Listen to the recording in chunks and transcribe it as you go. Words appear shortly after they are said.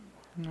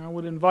I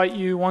would invite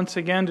you once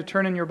again to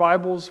turn in your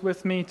Bibles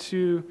with me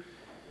to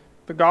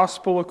the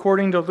Gospel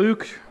according to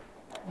Luke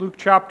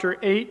chapter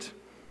 8,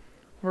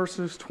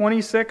 verses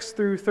 26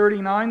 through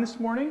 39 this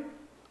morning.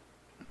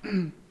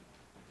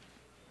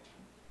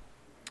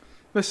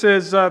 This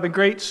is the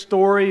great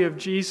story of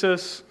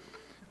Jesus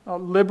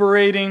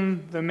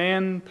liberating the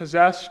man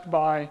possessed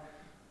by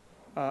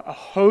a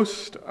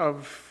host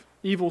of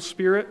evil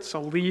spirits, a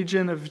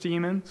legion of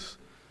demons.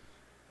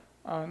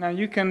 Now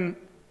you can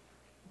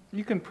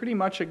pretty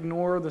much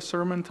ignore the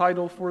sermon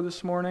title for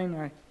this morning.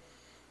 In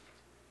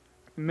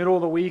the middle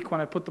of the week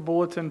when I put the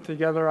bulletin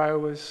together, I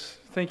was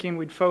thinking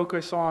we'd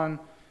focus on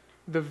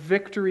the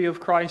victory of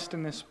Christ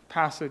in this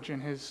passage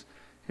and his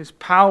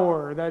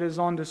power that is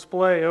on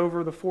display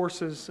over the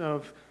forces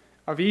of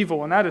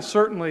evil. And that is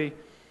certainly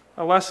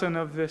a lesson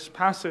of this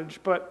passage.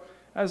 But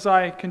as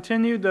I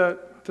continued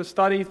to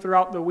study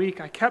throughout the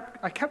week, I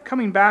kept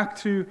coming back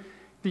to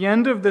the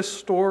end of this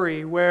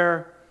story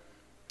where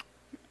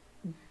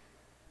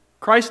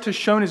Christ has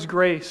shown his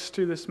grace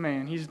to this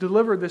man. He's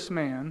delivered this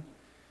man.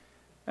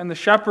 And the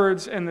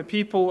shepherds and the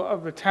people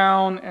of the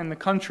town and the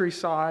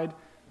countryside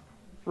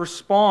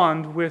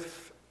respond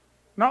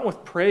not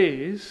with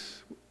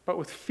praise, but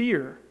with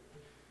fear.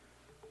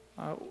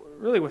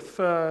 Really with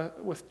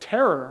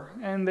terror.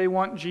 And they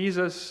want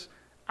Jesus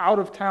out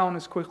of town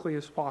as quickly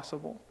as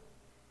possible.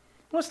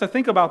 I want us to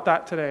think about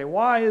that today.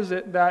 Why is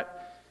it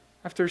that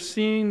after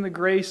seeing the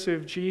grace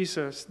of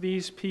Jesus,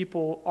 these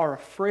people are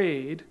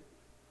afraid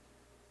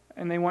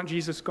and they want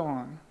Jesus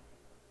gone?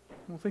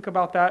 We'll think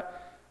about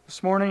that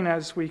this morning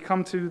as we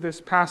come to this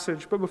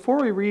passage. But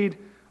before we read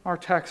our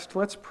text,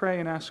 let's pray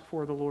and ask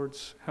for the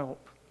Lord's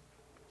help.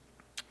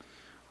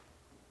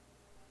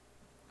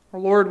 Our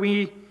Lord,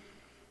 we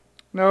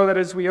know that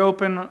as we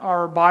open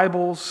our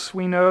Bibles,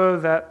 we know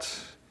that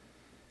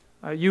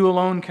you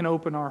alone can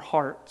open our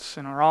hearts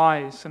and our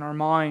eyes and our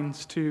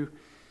minds to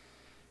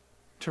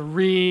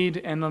read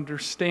and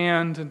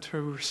understand and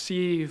to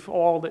receive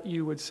all that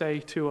you would say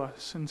to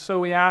us. And so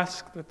we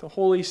ask that the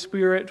Holy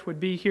Spirit would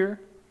be here,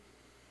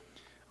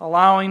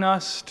 allowing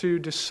us to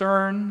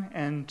discern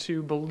and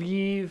to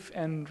believe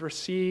and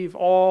receive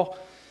all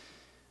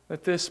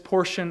that this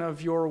portion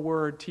of your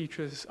word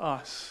teaches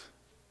us.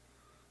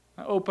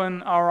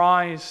 Open our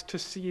eyes to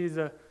see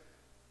the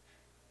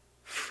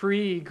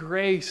free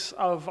grace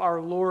of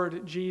our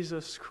Lord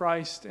Jesus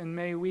Christ, and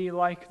may we,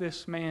 like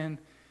this man,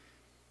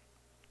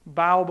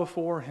 bow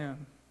before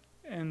him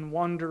in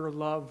wonder,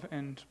 love,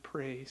 and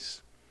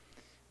praise.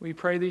 We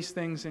pray these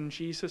things in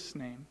Jesus'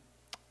 name.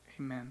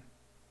 Amen.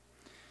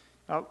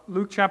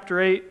 Luke chapter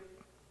 8,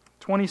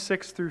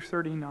 26 through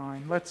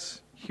 39.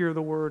 Let's hear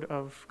the word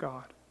of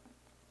God.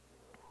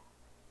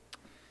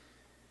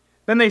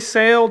 Then they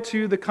sailed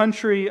to the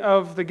country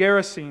of the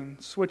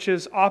Gerasenes, which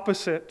is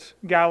opposite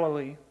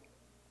Galilee.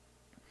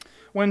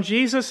 When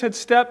Jesus had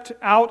stepped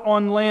out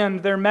on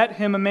land, there met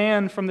him a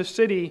man from the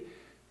city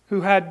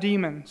who had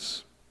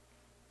demons.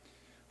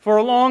 For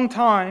a long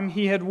time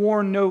he had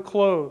worn no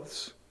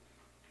clothes,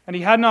 and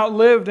he had not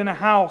lived in a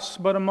house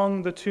but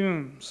among the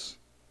tombs.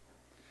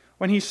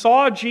 When he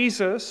saw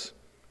Jesus,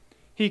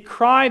 he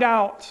cried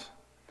out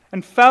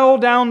and fell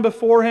down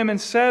before him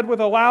and said with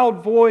a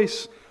loud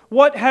voice,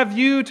 "What have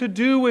you to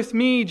do with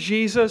me,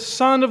 Jesus,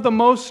 Son of the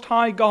Most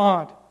High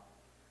God?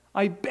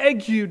 I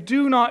beg you,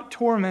 do not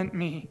torment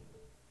me."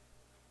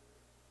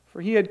 For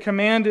he had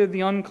commanded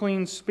the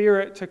unclean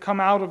spirit to come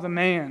out of the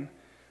man.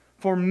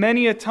 For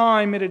many a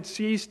time it had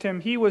seized him.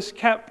 He was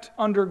kept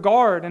under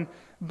guard and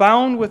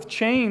bound with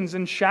chains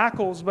and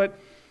shackles, but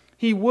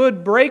he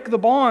would break the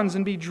bonds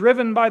and be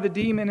driven by the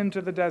demon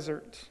into the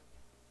desert.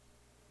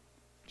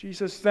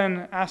 Jesus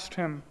then asked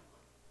him,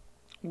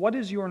 "What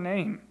is your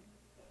name?"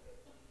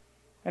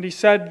 And he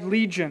said,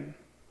 "Legion,"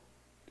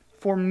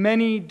 for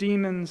many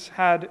demons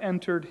had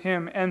entered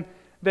him, and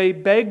they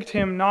begged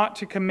him not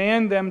to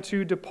command them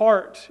to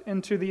depart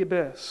into the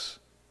abyss.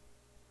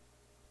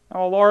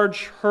 Now a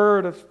large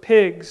herd of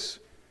pigs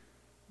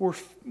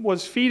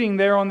was feeding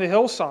there on the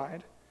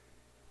hillside,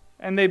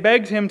 and they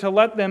begged him to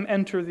let them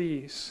enter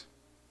these.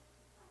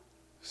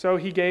 So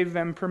he gave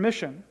them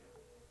permission.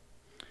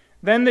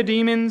 Then the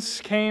demons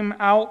came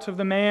out of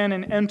the man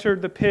and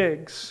entered the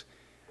pigs,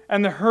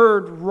 and the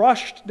herd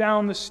rushed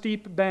down the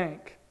steep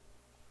bank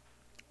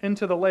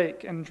into the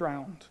lake and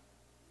drowned.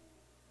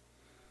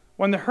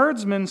 When the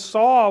herdsmen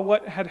saw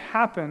what had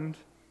happened,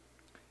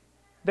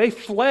 they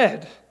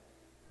fled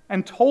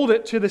and told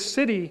it to the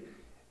city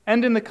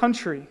and in the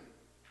country.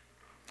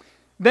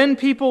 Then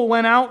people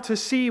went out to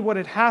see what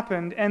had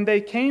happened, and they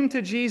came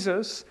to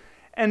Jesus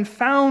and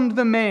found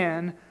the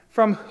man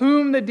from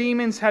whom the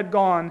demons had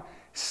gone,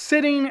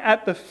 sitting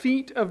at the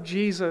feet of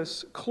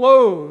Jesus,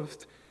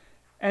 clothed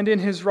and in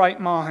his right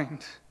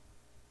mind.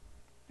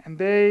 And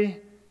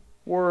they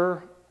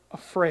were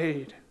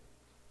afraid.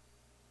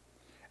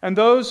 And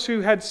those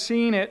who had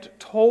seen it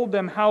told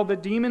them how the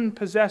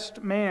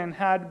demon-possessed man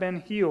had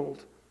been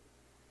healed.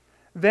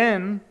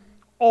 Then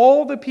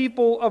all the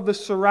people of the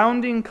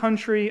surrounding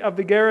country of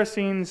the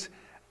Gerasenes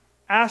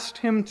asked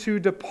him to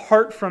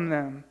depart from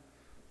them,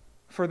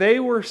 for they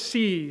were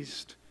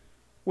seized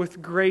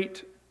with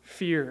great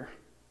fear.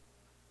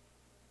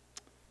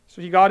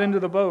 So he got into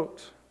the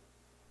boat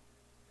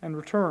and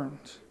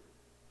returned.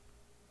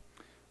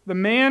 The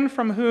man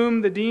from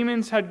whom the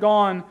demons had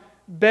gone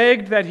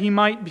begged that he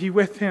might be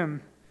with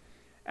him.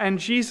 And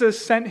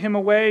Jesus sent him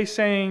away,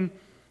 saying,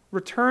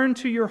 "Return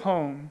to your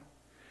home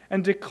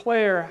and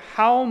declare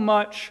how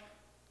much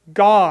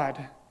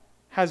God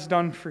has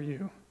done for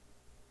you."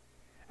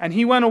 And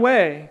he went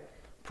away,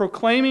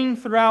 proclaiming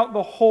throughout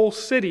the whole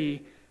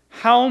city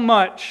how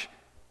much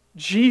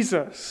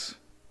Jesus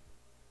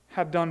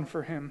had done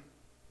for him.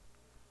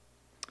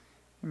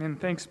 Amen.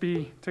 Thanks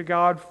be to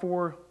God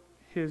for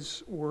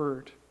His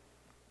word.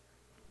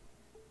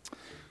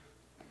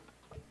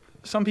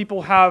 Some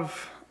people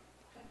have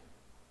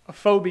a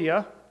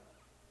phobia.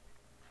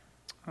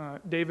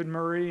 David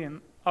Murray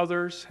and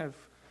others have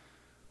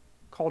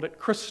called it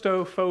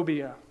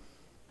Christophobia.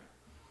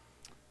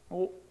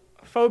 Well,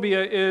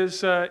 phobia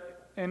is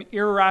an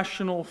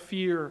irrational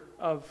fear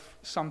of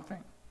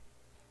something.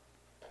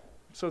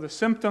 So the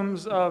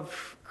symptoms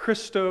of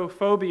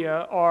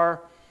Christophobia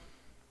are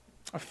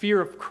a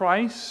fear of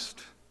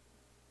Christ,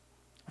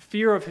 a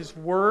fear of His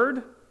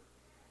word,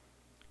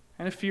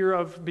 and a fear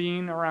of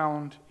being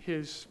around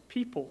His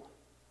people.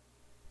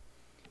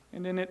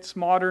 And in its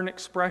modern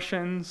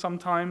expression,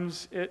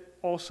 sometimes it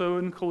also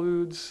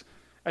includes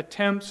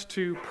attempts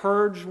to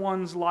purge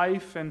one's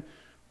life and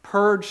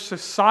purge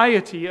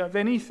society of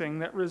anything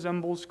that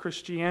resembles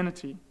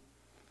Christianity.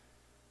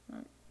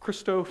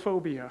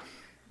 Christophobia.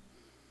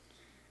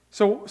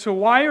 So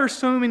why are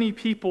so many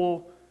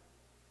people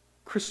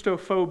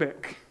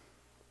Christophobic?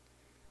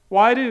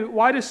 Why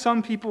do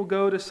some people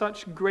go to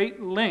such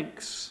great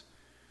lengths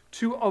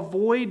to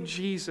avoid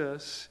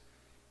Jesus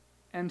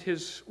and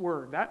His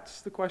word?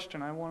 That's the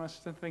question I want us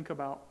to think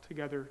about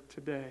together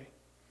today.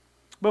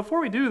 Before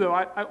we do, though,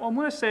 I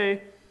want to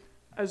say,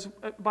 as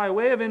by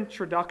way of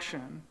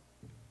introduction,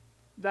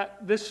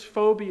 that this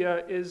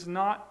phobia is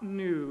not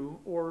new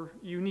or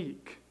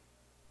unique.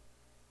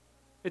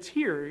 It's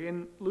here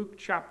in Luke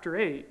chapter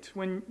 8.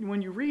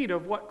 When you read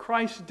of what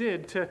Christ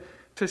did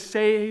to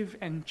save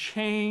and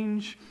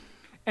change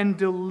and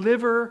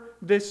deliver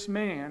this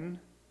man,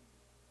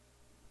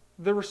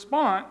 the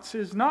response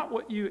is not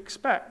what you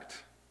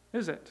expect,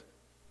 is it?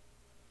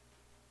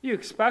 You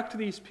expect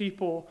these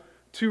people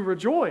to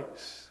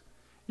rejoice.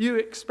 You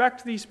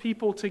expect these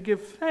people to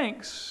give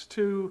thanks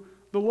to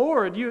the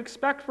Lord. You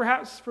expect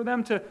perhaps for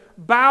them to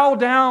bow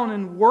down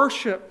and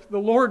worship the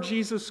Lord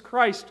Jesus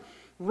Christ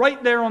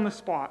right there on the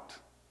spot.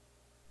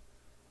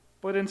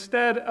 But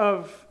instead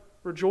of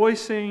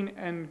rejoicing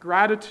and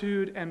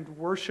gratitude and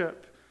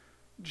worship,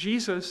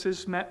 Jesus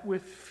is met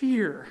with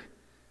fear.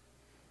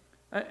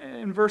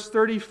 In verse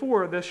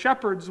 34, the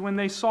shepherds, when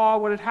they saw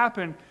what had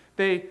happened,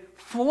 they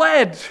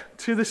fled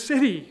to the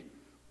city.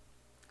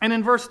 And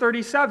in verse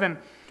 37,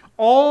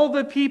 all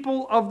the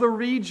people of the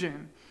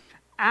region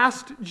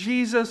asked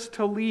Jesus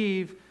to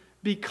leave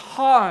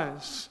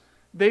because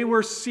they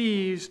were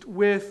seized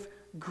with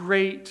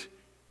great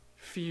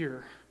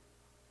fear.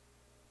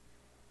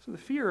 So the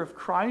fear of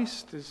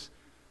Christ is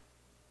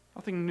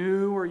nothing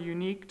new or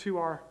unique to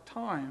our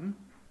time.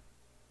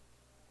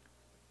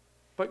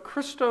 But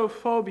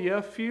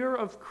Christophobia, fear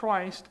of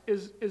Christ,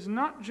 is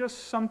not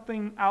just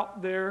something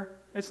out there.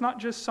 It's not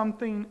just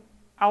something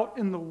out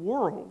in the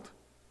world.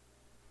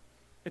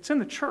 It's in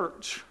the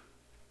church.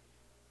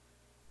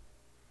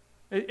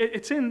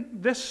 It's in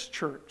this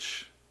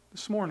church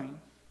this morning.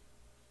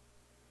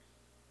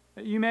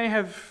 You may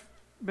have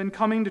been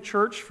coming to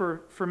church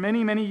for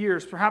many, many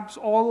years, perhaps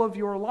all of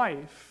your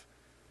life.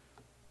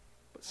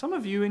 But some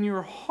of you in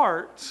your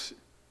hearts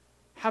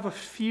have a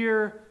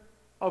fear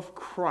of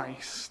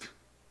Christ.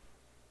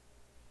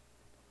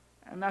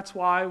 And that's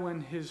why when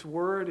His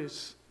word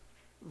is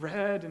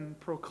read and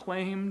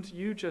proclaimed,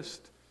 you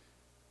just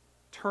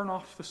turn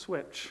off the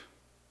switch.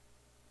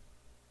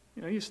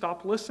 You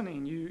stop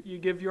listening. You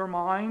give your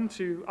mind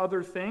to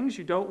other things.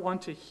 You don't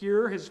want to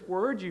hear His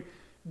word. You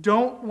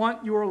don't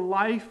want your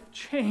life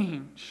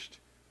changed.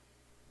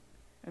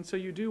 And so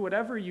you do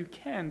whatever you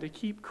can to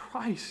keep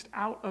Christ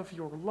out of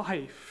your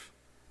life.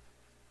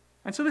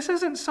 And so this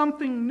isn't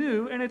something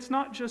new, and it's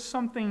not just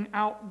something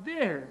out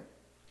there.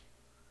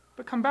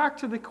 But come back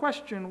to the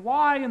question,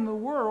 why in the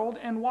world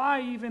and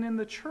why even in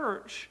the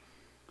church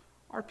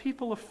are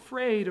people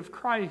afraid of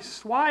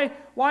Christ? Why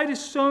do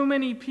so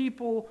many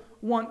people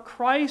want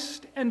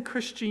Christ and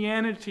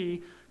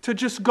Christianity to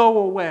just go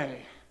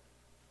away?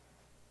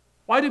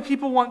 Why do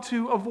people want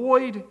to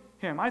avoid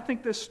Him? I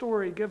think this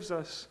story gives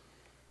us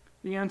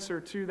the answer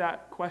to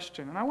that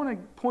question. And I want to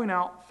point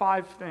out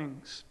 5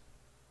 things.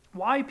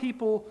 Why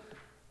people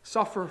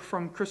suffer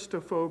from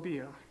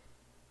Christophobia.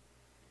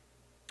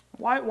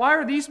 Why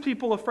are these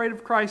people afraid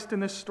of Christ in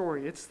this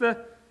story? It's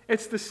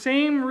the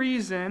same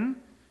reason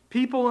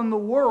people in the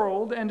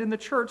world and in the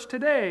church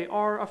today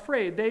are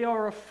afraid. They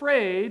are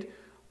afraid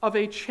of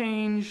a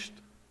changed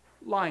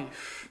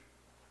life.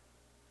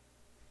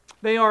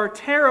 They are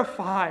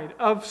terrified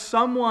of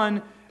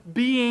someone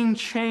being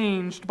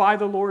changed by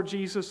the Lord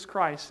Jesus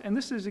Christ. And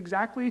this is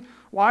exactly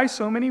why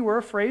so many were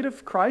afraid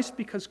of Christ,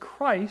 because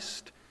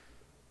Christ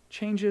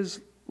changes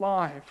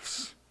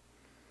lives.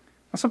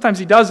 Now, sometimes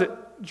he does it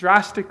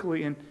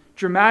drastically and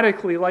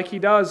dramatically, like he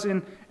does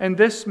in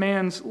this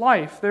man's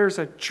life. There's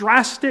a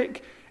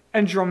drastic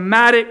and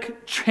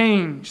dramatic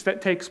change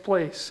that takes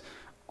place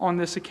on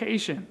this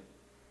occasion.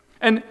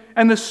 And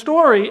the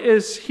story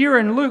is here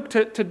in Luke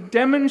to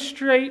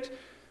demonstrate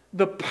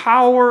the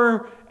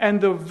power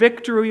and the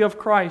victory of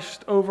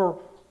Christ over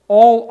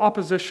all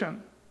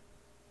opposition.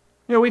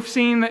 You know, we've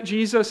seen that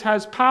Jesus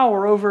has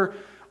power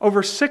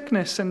over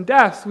sickness and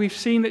death. We've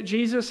seen that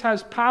Jesus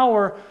has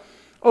power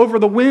over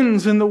the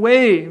winds and the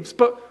waves.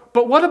 But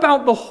what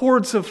about the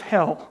hordes of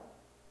hell?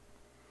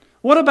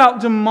 What about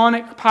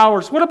demonic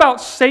powers? What about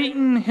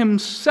Satan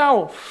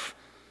himself?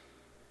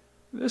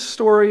 This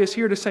story is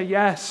here to say,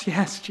 yes,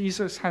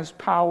 Jesus has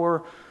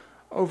power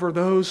over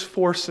those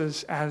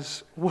forces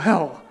as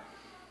well.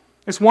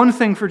 It's one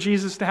thing for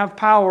Jesus to have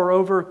power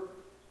over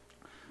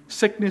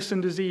sickness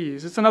and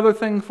disease. It's another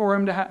thing for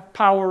him to have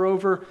power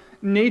over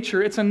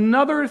nature. It's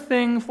another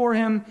thing for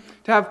him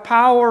to have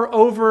power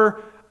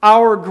over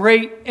our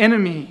great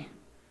enemy,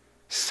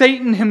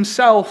 Satan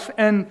himself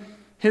and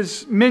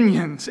his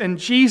minions. And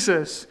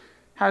Jesus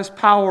has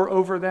power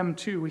over them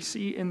too, we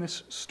see in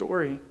this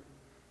story.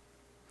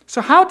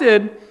 So how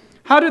did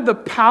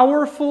the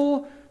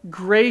powerful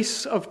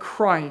grace of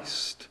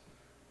Christ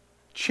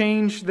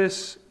change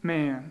this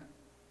man?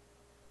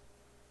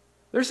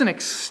 There's an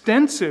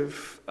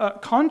extensive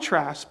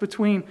contrast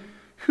between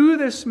who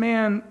this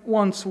man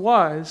once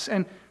was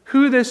and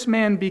who this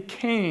man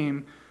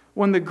became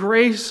when the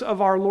grace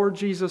of our Lord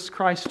Jesus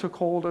Christ took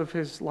hold of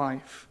his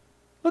life.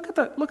 Look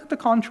at the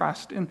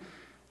contrast in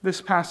this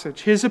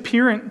passage. His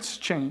appearance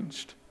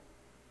changed.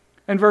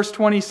 In verse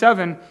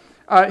 27,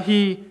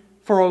 he,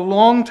 for a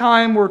long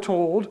time, we're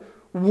told,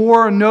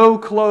 wore no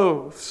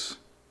clothes.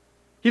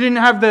 He didn't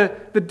have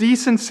the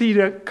decency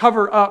to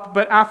cover up,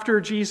 but after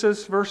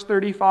Jesus, verse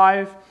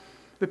 35,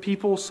 the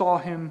people saw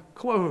him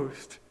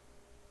clothed.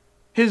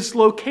 His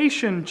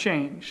location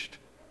changed.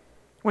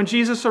 When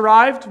Jesus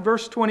arrived,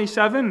 verse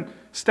 27,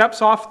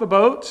 steps off the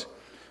boat,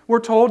 we're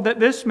told that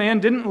this man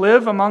didn't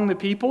live among the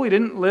people. He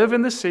didn't live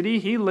in the city.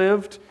 He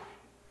lived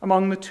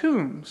among the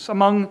tombs,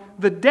 among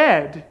the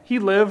dead. He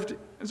lived,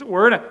 as it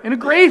were, in a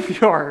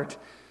graveyard.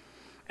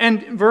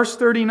 And verse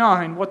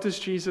 39, what does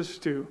Jesus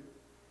do?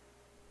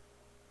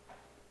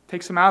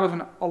 Takes him out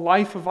of a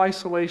life of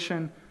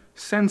isolation,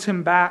 sends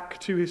him back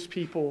to his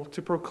people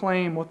to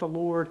proclaim what the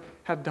Lord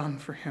had done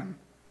for him.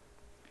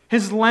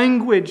 His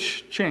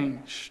language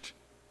changed.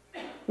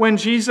 When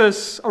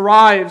Jesus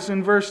arrives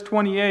in verse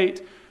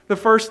 28, the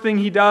first thing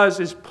he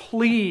does is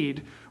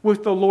plead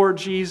with the Lord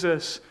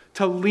Jesus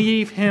to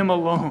leave him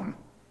alone.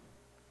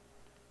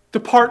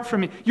 Depart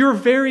from me. Your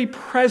very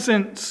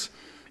presence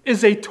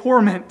is a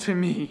torment to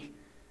me.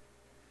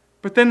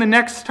 But then the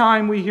next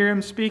time we hear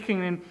him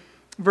speaking in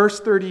verse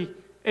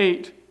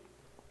 38,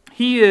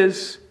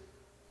 he's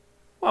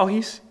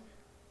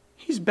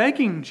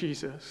begging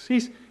Jesus.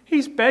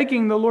 He's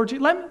begging the Lord,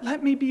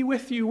 let me be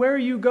with you. Where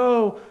you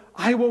go,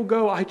 I will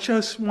go. I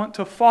just want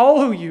to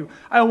follow you.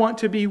 I want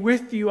to be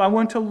with you. I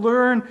want to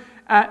learn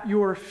at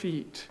your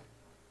feet.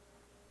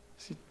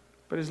 See,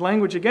 but his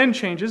language again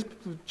changes.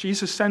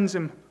 Jesus sends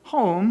him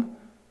home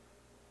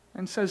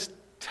and says,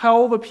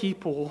 tell the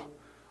people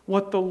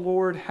what the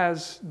Lord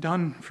has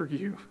done for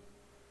you.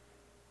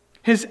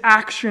 His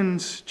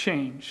actions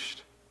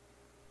changed.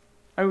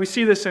 And we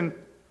see this in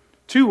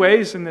two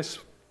ways in this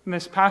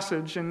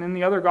passage and in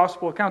the other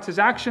gospel accounts. His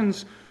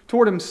actions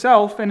toward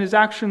himself and his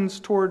actions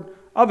toward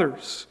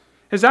others.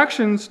 His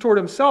actions toward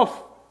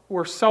himself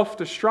were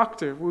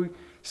self-destructive. We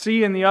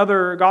see in the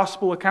other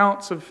gospel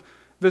accounts of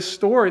this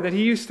story that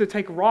he used to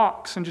take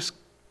rocks and just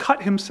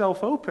cut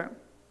himself open.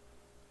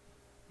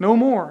 No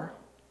more.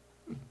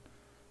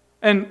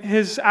 And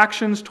his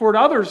actions toward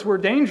others were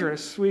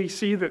dangerous. We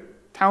see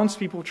that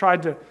townspeople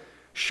tried to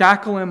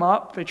shackle him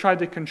up. They tried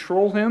to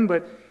control him,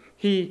 but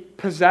he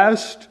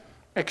possessed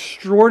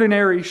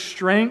extraordinary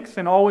strength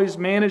and always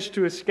managed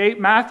to escape.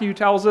 Matthew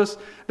tells us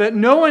that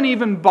no one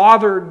even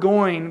bothered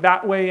going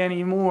that way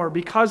anymore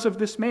because of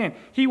this man.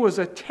 He was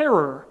a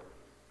terror.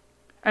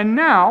 And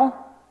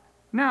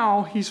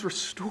now he's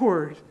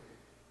restored.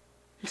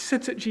 He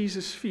sits at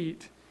Jesus'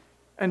 feet,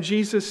 and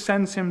Jesus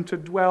sends him to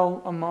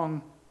dwell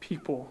among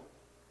people.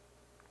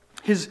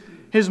 His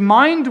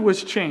mind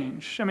was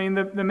changed. I mean,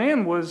 the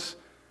man was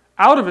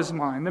out of his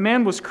mind. The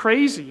man was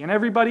crazy, and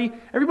everybody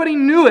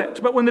knew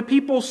it. But when the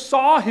people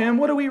saw him,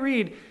 what do we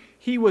read?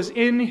 He was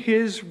in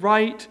his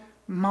right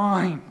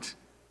mind.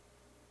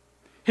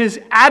 His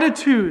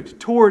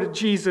attitude toward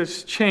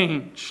Jesus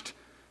changed.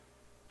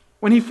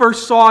 When he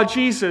first saw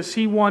Jesus,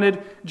 he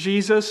wanted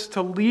Jesus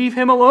to leave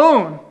him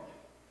alone.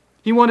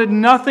 He wanted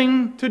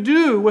nothing to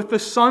do with the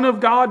Son of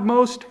God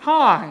Most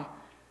High.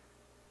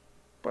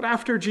 But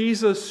after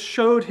Jesus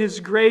showed his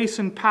grace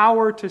and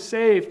power to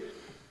save,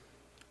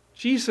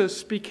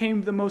 Jesus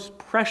became the most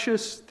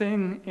precious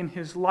thing in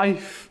his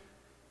life.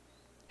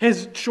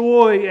 His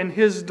joy and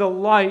his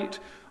delight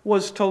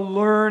was to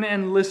learn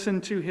and listen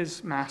to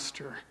his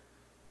master.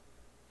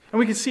 And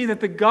we can see that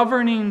the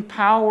governing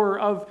power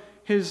of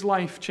his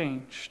life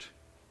changed.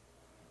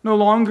 No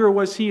longer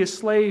was he a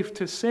slave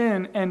to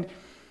sin and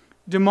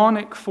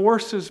demonic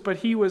forces, but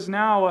he was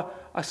now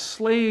a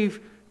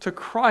slave to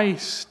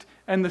Christ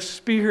and the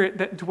Spirit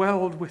that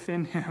dwelled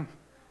within him.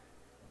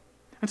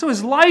 And so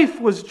his life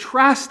was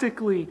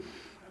drastically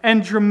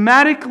and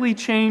dramatically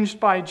changed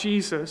by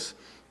Jesus.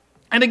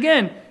 And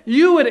again,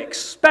 you would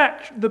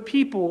expect the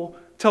people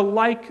to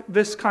like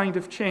this kind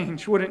of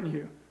change, wouldn't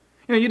you?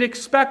 You'd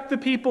expect the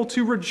people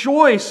to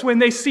rejoice when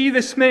they see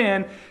this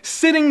man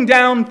sitting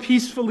down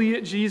peacefully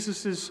at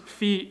Jesus'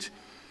 feet.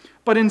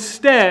 But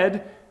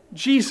instead,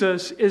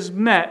 Jesus is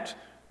met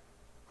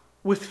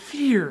with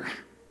fear.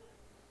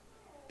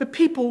 The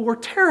people were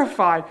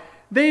terrified.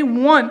 They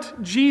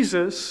want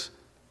Jesus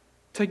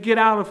to get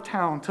out of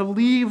town, to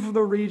leave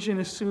the region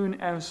as soon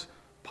as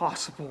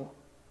possible.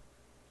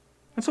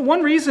 And so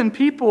one reason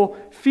people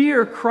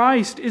fear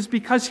Christ is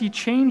because he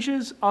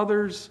changes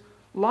others'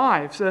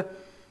 lives. A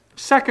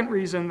second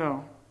reason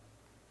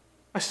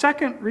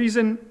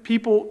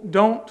people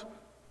don't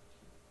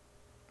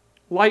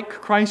like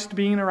Christ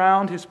being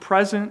around, his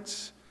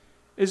presence,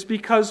 is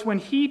because when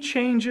he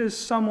changes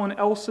someone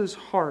else's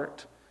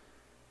heart,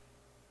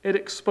 it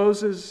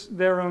exposes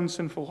their own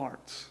sinful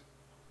hearts.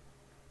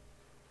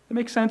 That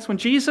makes sense? When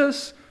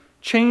Jesus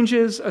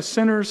changes a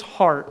sinner's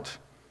heart,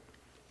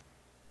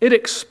 it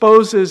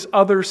exposes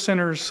other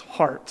sinners'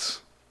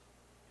 hearts.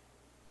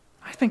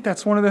 I think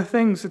that's one of the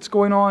things that's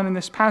going on in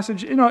this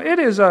passage. It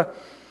is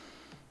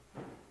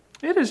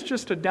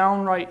just a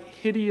downright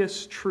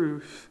hideous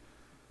truth.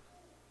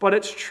 But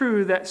it's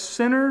true that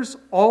sinners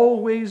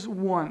always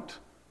want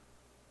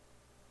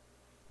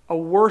a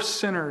worse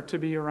sinner to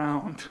be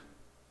around.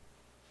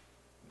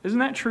 Isn't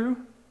that true?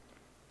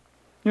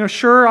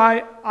 Sure,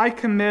 I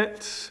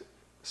commit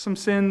some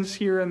sins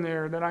here and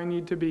there that I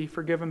need to be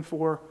forgiven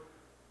for.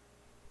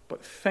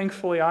 But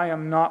thankfully, I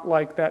am not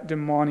like that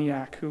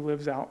demoniac who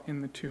lives out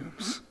in the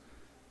tombs.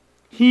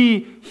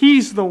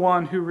 He's the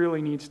one who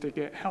really needs to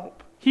get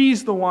help.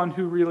 He's the one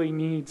who really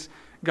needs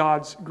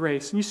God's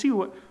grace. And you see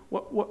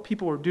what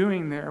people are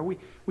doing there.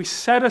 We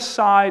set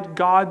aside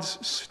God's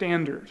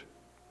standard.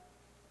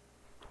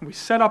 We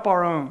set up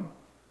our own.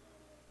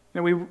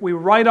 And we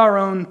write our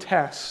own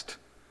test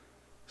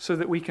so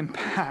that we can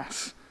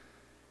pass.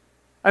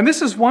 And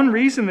this is one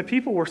reason the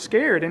people were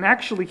scared and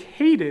actually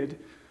hated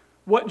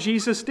what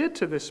Jesus did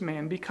to this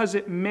man, because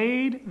it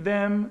made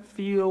them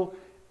feel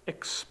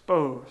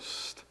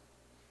exposed.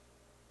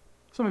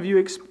 Some of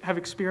you have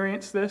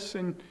experienced this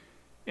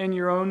in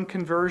your own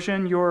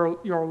conversion.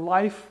 Your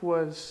life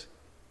was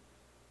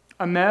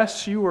a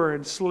mess. You were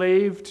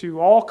enslaved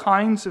to all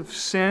kinds of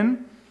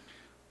sin.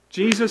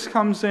 Jesus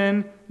comes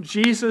in,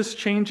 Jesus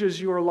changes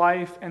your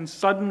life, and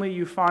suddenly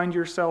you find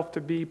yourself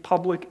to be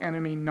public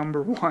enemy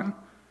number one.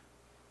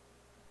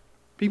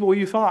 People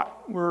you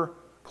thought were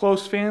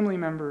close family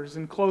members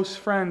and close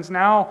friends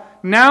now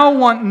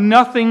want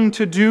nothing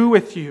to do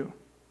with you.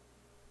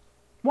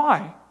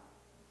 Why?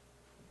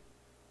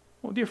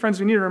 Well, dear friends,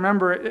 we need to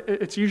remember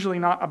it's usually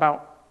not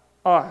about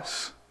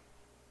us.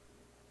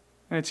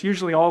 And it's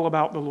usually all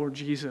about the Lord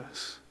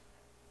Jesus.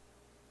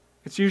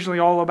 It's usually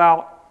all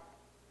about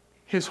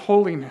his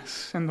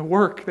holiness and the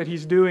work that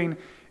he's doing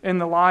in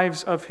the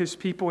lives of his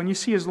people. And you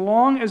see, as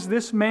long as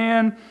this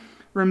man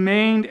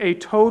remained a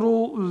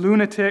total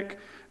lunatic,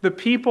 the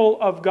people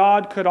of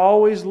God could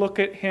always look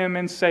at him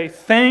and say,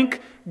 "Thank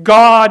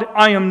God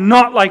I am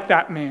not like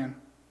that man."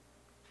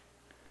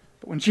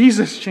 But when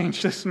Jesus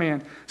changed this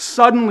man,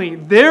 suddenly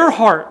their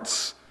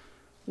hearts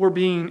were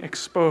being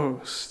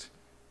exposed.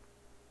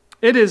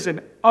 It is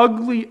an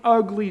ugly,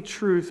 ugly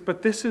truth,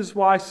 but this is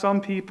why some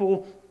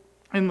people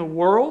in the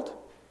world,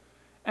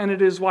 and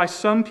it is why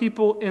some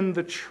people in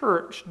the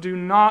church do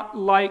not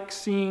like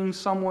seeing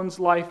someone's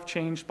life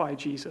changed by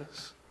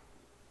Jesus.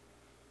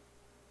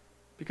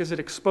 Because it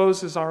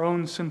exposes our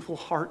own sinful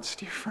hearts,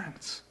 dear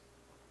friends.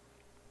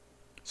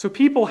 So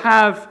people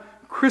have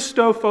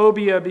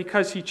Christophobia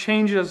because he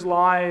changes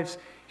lives,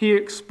 he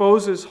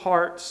exposes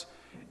hearts.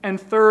 And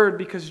third,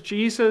 because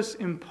Jesus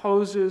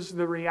imposes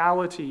the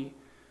reality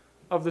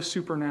of the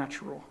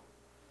supernatural.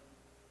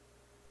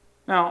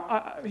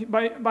 Now,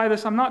 by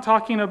this, I'm not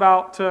talking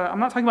about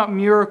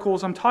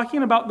miracles. I'm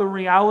talking about the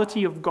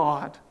reality of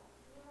God.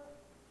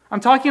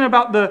 I'm talking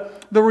about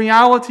the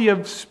reality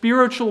of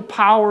spiritual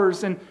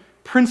powers and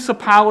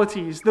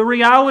principalities. The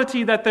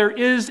reality that there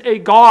is a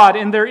God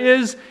and there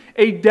is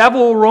a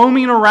devil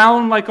roaming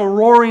around like a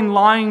roaring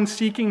lion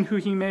seeking who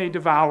he may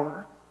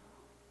devour.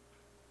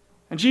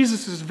 And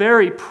Jesus'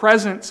 very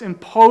presence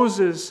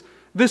imposes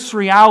this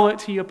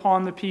reality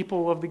upon the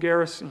people of the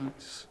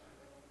Gerasenes.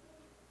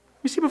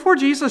 You see, before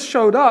Jesus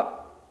showed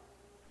up,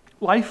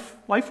 life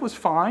was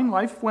fine.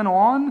 Life went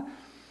on.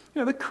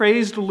 The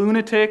crazed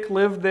lunatic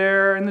lived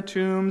there in the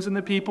tombs, and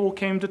the people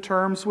came to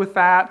terms with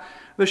that.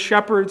 The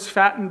shepherds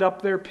fattened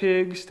up their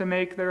pigs to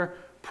make their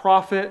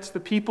profits. The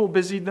people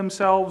busied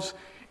themselves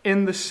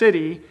in the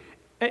city.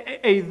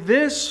 A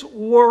this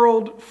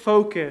world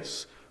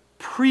focus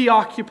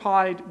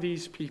preoccupied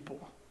these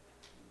people.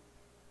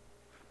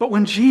 But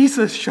when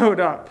Jesus showed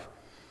up,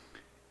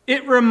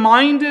 it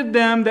reminded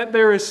them that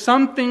there is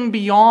something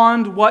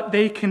beyond what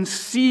they can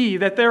see,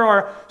 that there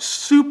are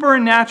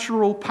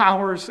supernatural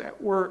powers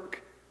at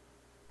work.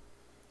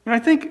 And I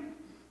think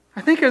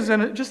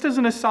just as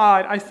an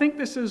aside, I think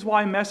this is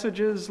why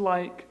messages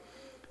like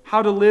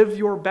how to live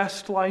your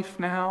best life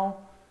now,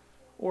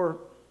 or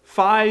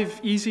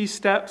 5 easy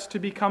steps to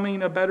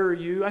becoming a better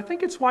you, I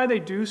think it's why they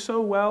do so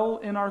well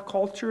in our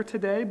culture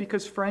today,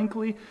 because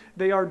frankly,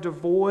 they are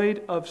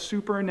devoid of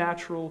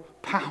supernatural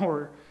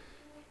power.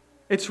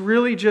 It's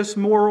really just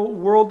moral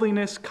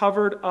worldliness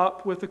covered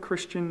up with a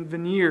Christian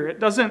veneer. It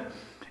doesn't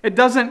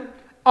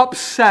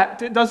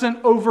upset, it doesn't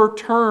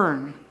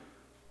overturn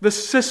the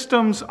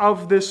systems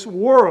of this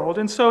world.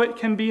 And so it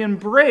can be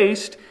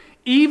embraced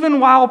even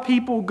while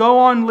people go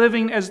on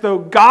living as though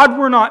God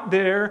were not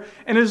there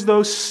and as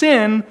though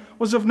sin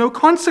was of no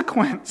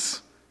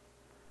consequence.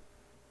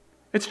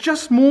 It's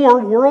just more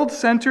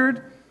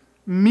world-centered,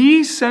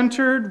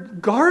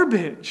 me-centered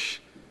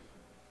garbage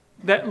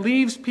that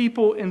leaves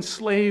people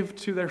enslaved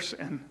to their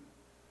sin.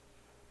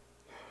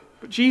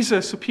 But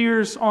Jesus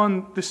appears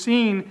on the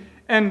scene,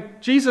 and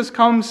Jesus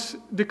comes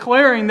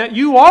declaring that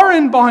you are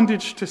in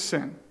bondage to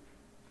sin.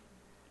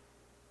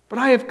 But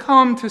I have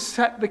come to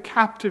set the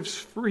captives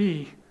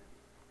free.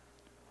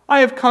 I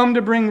have come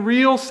to bring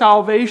real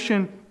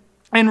salvation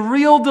and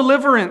real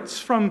deliverance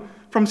from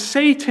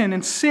Satan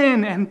and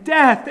sin and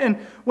death. And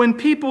when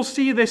people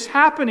see this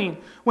happening,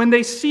 when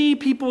they see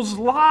people's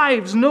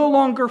lives no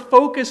longer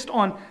focused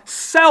on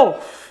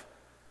self,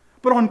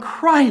 but on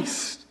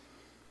Christ,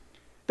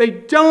 they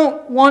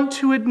don't want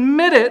to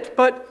admit it,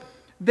 but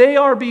they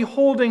are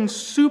beholding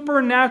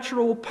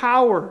supernatural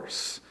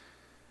powers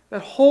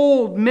that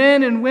hold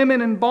men and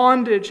women in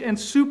bondage, and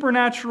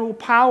supernatural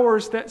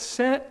powers that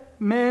set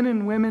men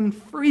and women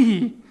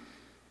free.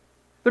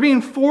 They're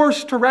being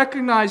forced to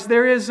recognize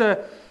there is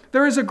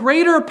a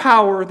greater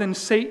power than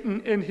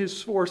Satan and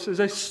his forces,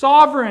 a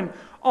sovereign,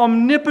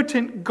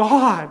 omnipotent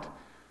God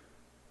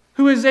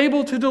who is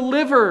able to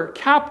deliver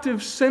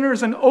captive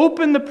sinners and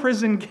open the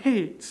prison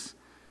gates.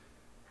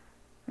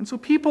 And so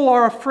people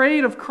are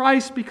afraid of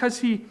Christ because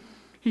he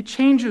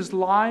changes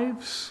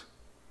lives.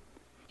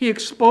 He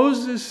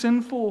exposes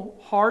sinful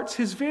hearts.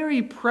 His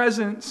very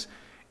presence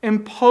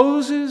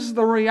imposes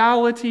the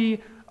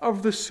reality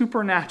of the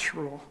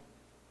supernatural.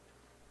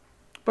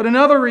 But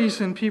another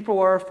reason people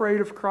are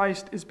afraid of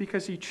Christ is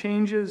because he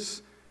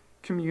changes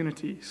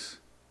communities.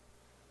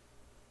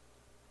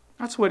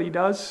 That's what he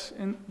does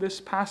in this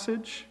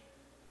passage.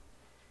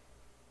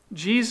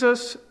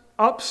 Jesus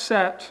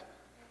upset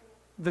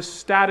the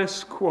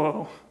status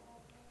quo,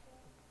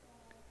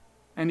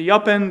 and he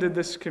upended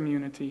this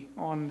community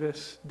on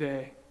this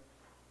day.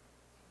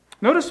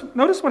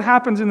 Notice what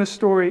happens in this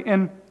story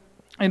in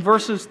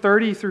verses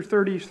 30 through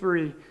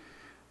 33.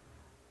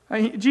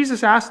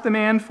 Jesus asked the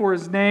man for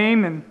his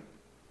name, and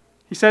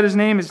he said his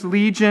name is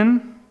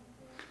Legion.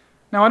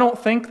 Now, I don't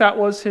think that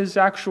was his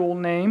actual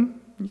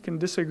name. You can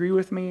disagree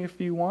with me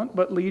if you want,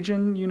 but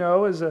Legion,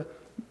 is a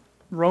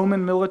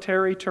Roman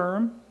military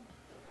term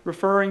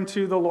referring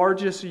to the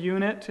largest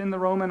unit in the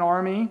Roman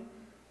army,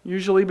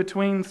 usually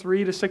between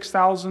 3,000 to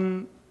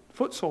 6,000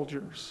 foot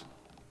soldiers.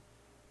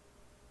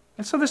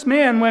 And so this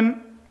man,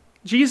 when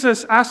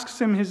Jesus asks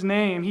him his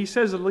name, he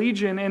says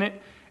Legion, and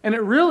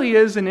it really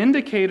is an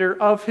indicator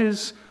of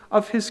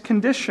his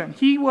condition.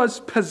 He was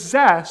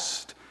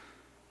possessed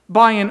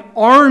by an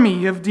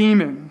army of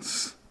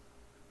demons.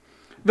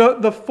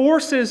 The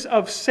forces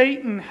of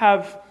Satan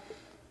have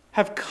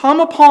come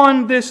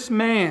upon this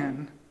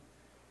man,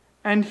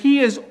 and he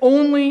is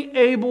only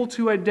able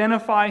to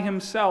identify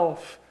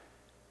himself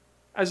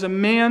as a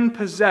man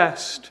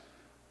possessed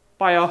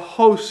by a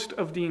host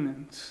of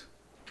demons.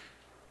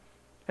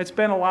 It's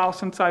been a while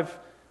since I've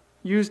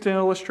used an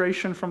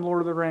illustration from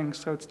Lord of the Rings,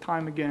 so it's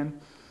time again.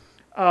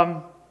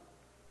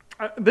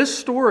 This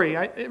story,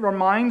 it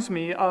reminds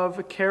me of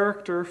a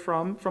character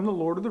from the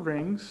Lord of the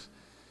Rings,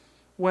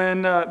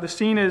 when the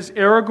scene is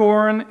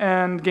Aragorn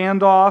and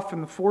Gandalf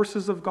and the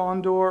forces of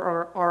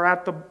Gondor are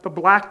at the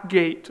Black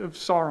Gate of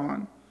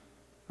Sauron.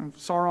 And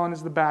Sauron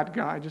is the bad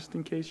guy, just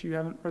in case you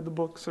haven't read the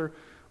books or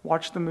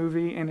watched the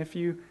movie, and if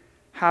you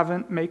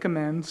haven't, make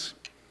amends.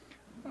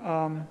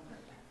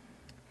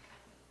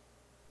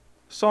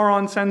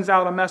 Sauron sends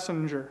out a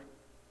messenger,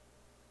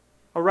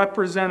 a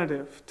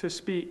representative, to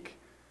speak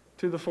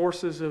to the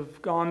forces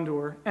of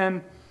Gondor.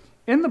 And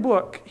in the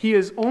book, he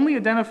is only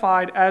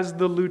identified as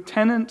the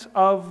lieutenant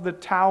of the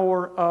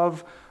Tower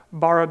of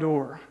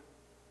Barad-dûr.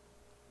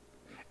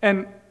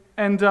 And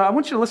I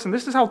want you to listen.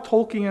 This is how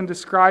Tolkien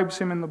describes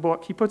him in the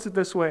book. He puts it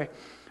this way: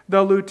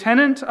 the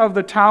lieutenant of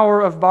the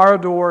Tower of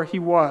Barad-dûr he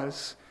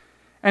was,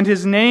 and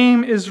his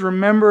name is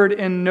remembered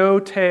in no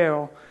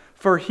tale,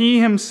 for he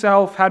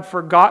himself had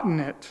forgotten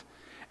it,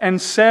 and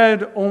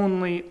said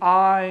only,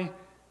 I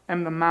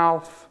am the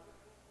mouth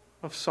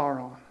of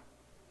Sauron.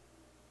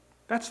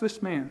 That's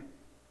this man.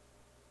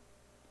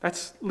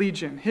 That's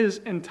Legion. His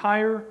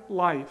entire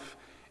life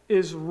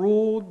is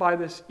ruled by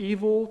this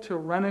evil,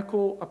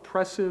 tyrannical,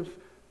 oppressive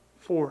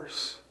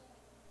force.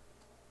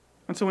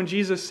 And so when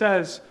Jesus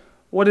says,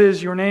 "What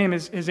is your name?"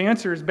 his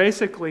answer is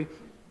basically,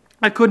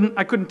 I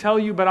couldn't tell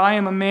you, but I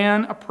am a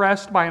man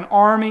oppressed by an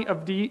army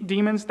of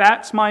demons.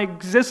 That's my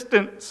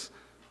existence.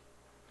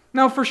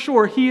 Now, for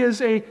sure, he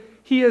is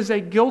a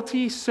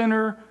guilty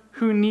sinner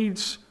who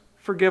needs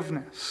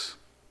forgiveness.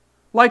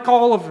 Like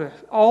all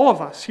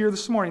of us here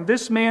this morning,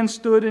 this man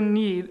stood in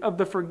need of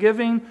the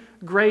forgiving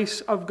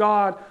grace of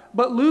God.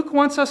 But Luke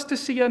wants us to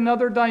see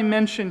another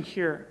dimension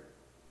here.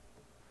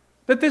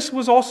 That this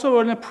was also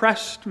an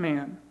oppressed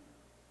man.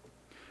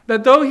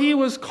 That though he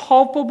was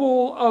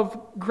culpable of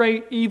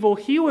great evil,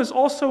 he was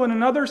also in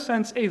another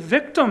sense a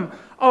victim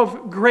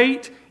of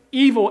great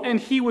evil. And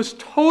he was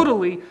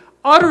totally,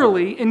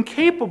 utterly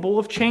incapable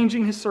of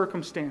changing his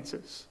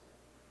circumstances.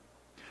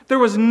 There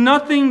was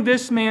nothing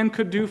this man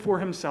could do for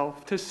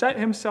himself to set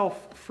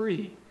himself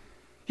free.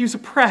 He was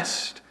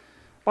oppressed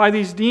by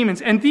these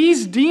demons. And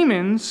these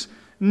demons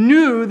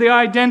knew the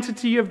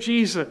identity of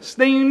Jesus.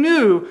 They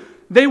knew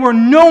they were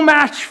no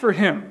match for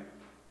him.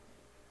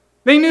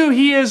 They knew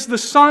he is the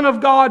Son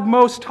of God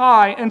Most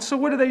High. And so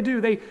what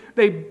do?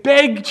 They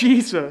beg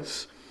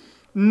Jesus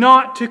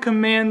not to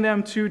command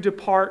them to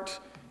depart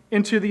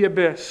into the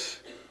abyss.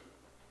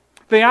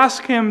 They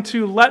ask him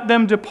to let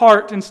them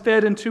depart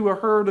instead into a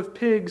herd of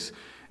pigs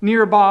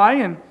nearby,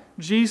 and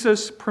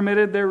Jesus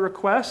permitted their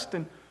request,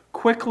 and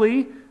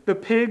quickly the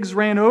pigs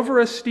ran over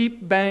a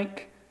steep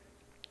bank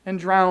and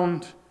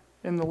drowned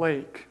in the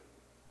lake.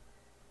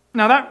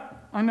 Now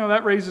I know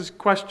that raises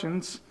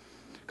questions,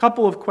 a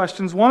couple of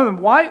questions. One of them,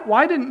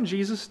 why didn't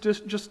Jesus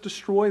just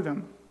destroy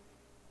them?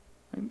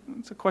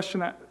 It's a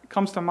question that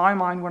comes to my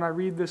mind when I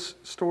read this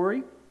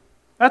story.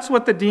 That's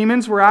what the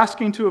demons were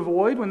asking to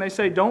avoid when they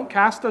say, "Don't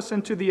cast us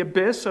into the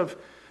abyss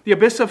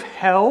of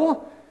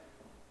hell."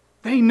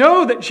 They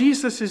know that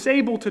Jesus is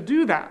able to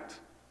do that.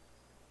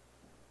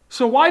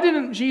 So why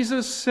didn't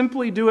Jesus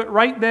simply do it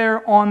right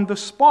there on the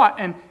spot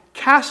and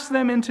cast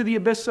them into the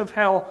abyss of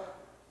hell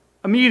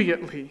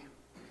immediately?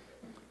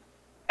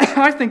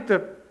 I think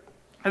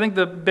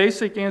the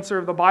basic answer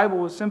of the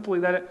Bible is simply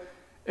that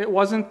it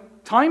wasn't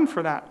time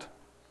for that.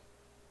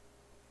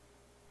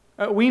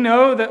 We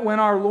know that when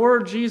our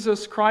Lord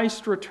Jesus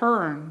Christ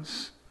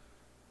returns,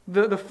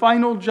 the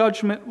final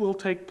judgment will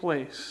take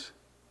place.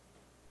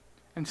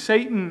 And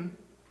Satan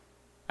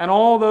and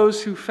all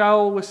those who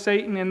fell with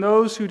Satan and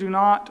those who do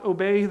not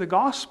obey the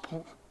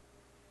gospel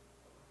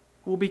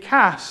will be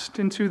cast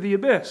into the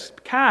abyss,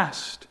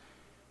 cast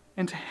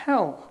into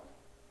hell.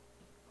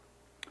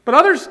 But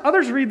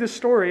others read this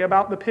story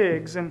about the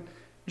pigs and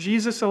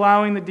Jesus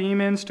allowing the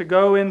demons to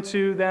go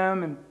into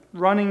them and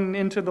running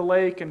into the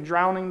lake and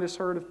drowning this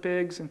herd of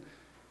pigs, and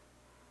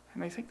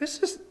they think this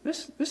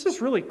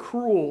is really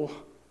cruel.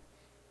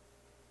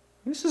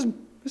 This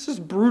is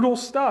brutal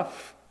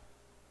stuff.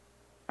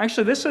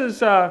 Actually, this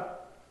is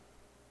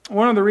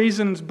one of the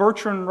reasons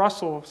Bertrand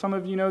Russell, some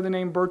of you know the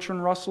name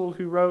Bertrand Russell,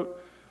 who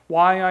wrote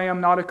Why I Am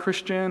Not a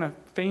Christian, a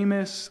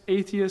famous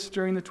atheist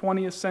during the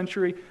 20th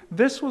century.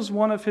 This was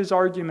one of his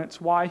arguments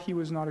why he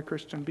was not a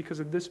Christian, because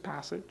of this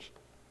passage.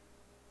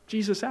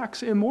 Jesus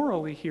acts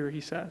immorally here,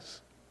 he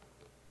says.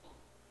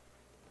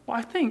 Well,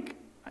 I think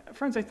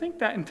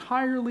that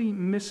entirely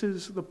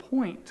misses the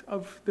point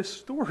of this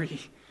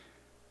story.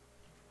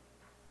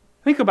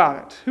 Think about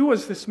it. Who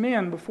was this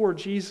man before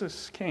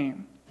Jesus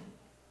came?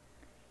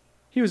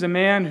 He was a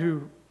man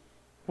who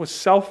was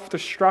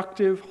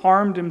self-destructive,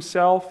 harmed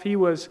himself. He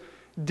was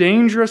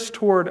dangerous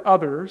toward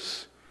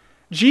others.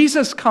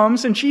 Jesus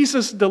comes and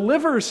Jesus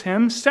delivers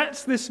him,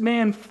 sets this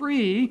man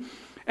free,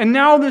 and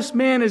now this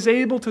man is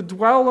able to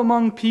dwell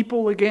among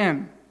people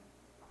again.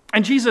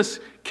 And Jesus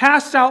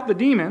casts out the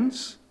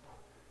demons.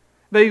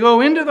 They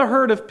go into the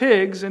herd of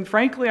pigs, and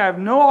frankly, I have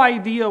no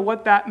idea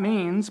what that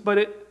means, but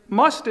it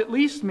must at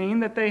least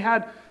mean that they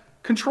had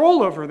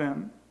control over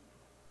them.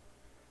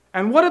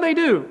 And what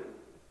do?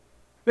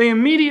 They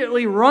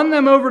immediately run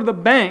them over the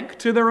bank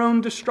to their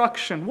own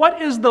destruction.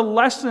 What is the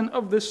lesson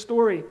of this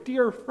story?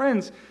 Dear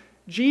friends,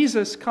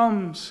 Jesus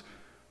comes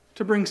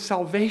to bring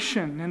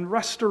salvation and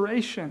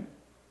restoration.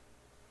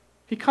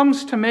 He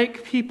comes to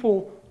make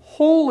people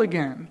whole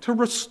again, to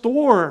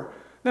restore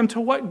them to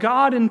what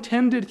God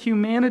intended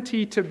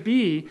humanity to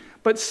be,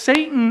 but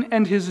Satan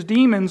and his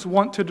demons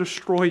want to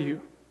destroy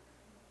you.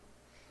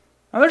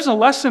 Now there's a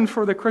lesson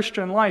for the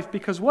Christian life,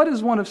 because what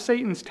is one of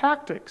Satan's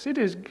tactics? It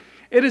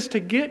is to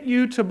get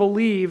you to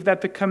believe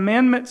that the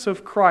commandments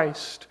of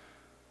Christ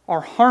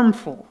are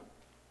harmful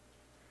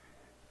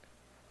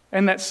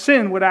and that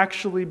sin would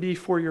actually be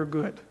for your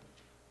good.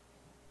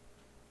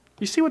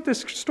 You see what this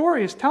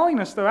story is telling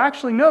us, though?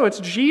 Actually, no, it's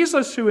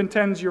Jesus who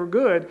intends your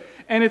good,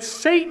 and it's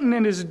Satan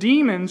and his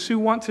demons who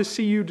want to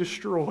see you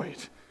destroyed.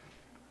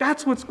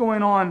 That's what's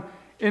going on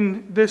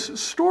in this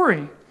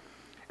story.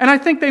 And I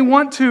think they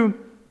want to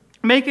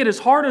make it as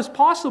hard as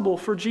possible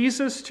for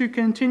Jesus to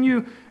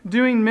continue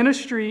doing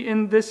ministry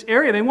in this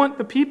area. They want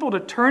the people to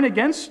turn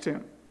against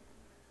him.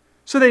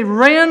 So they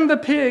ran the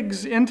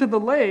pigs into the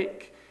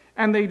lake,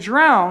 and they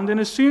drowned. And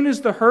as soon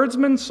as the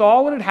herdsmen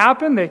saw what had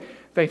happened,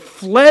 they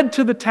fled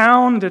to the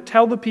town to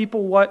tell the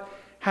people what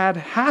had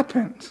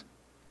happened.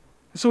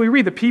 So we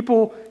read, the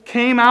people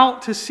came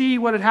out to see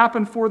what had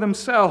happened for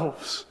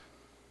themselves.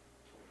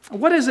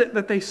 What is it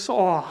that they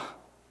saw?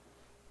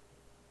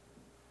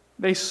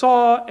 They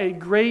saw a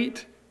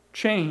great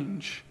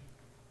change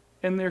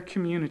in their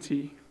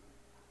community.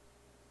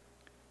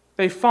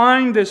 They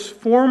find this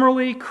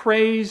formerly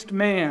crazed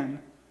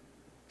man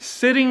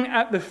sitting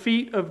at the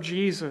feet of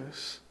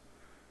Jesus,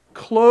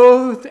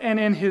 clothed and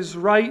in his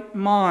right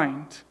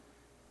mind.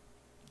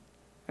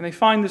 And they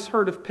find this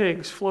herd of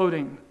pigs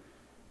floating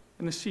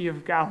in the Sea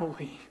of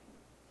Galilee.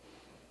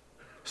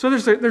 So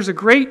there's a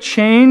great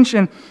change,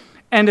 and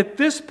at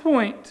this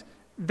point,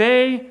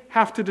 they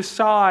have to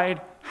decide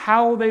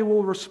how they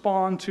will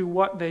respond to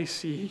what they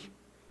see.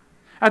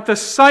 At the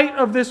sight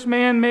of this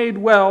man made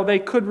well, they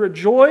could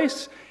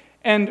rejoice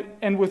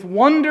and with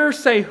wonder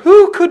say,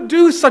 who could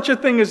do such a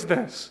thing as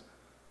this?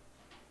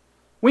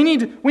 We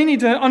need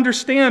to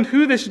understand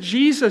who this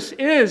Jesus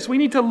is. We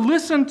need to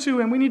listen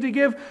to him. We need to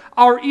give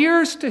our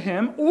ears to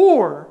him.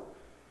 Or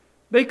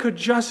they could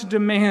just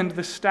demand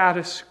the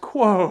status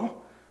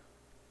quo.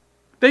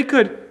 They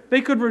could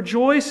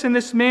rejoice in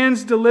this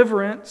man's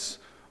deliverance,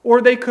 or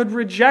they could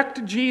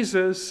reject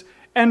Jesus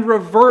and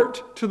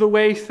revert to the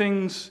way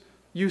things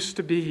used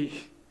to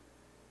be.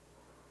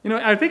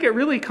 I think it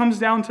really comes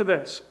down to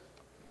this.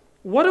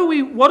 What do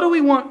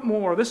we want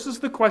more? This is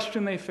the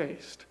question they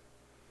faced.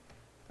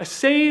 A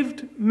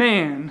saved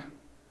man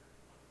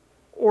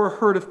or a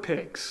herd of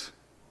pigs?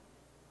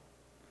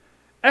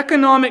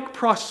 Economic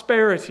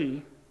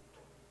prosperity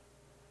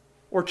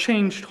or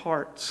changed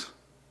hearts?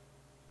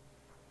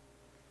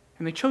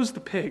 And they chose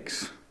the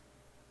pigs.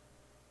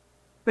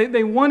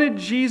 They wanted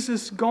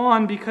Jesus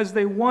gone because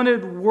they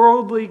wanted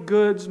worldly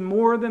goods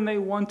more than they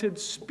wanted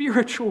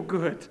spiritual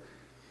good.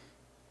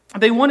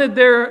 They wanted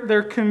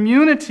their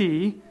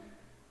community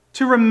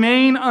to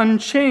remain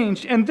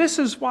unchanged. And this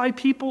is why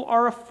people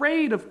are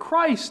afraid of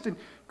Christ and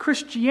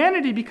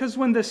Christianity, because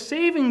when the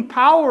saving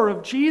power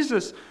of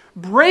Jesus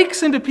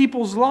breaks into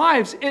people's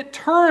lives, it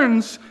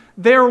turns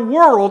their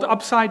world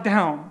upside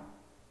down.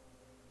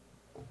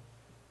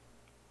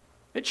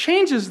 It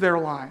changes their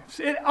lives.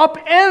 It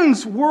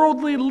upends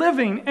worldly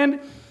living, and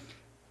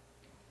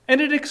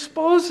it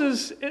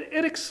exposes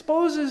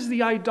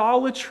the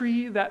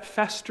idolatry that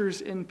festers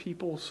in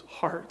people's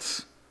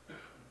hearts.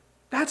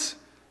 That's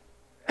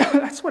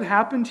what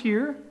happened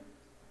here.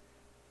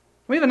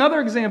 We have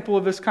another example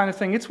of this kind of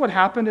thing. It's what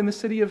happened in the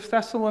city of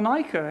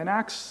Thessalonica in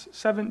Acts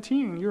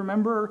 17. You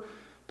remember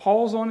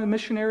Paul's on a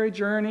missionary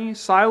journey.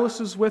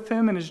 Silas is with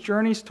him, and his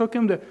journeys took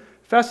him to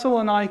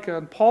Thessalonica.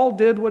 And Paul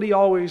did what he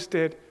always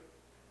did.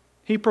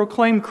 He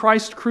proclaimed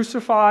Christ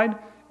crucified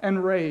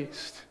and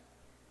raised.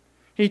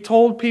 He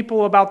told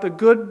people about the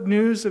good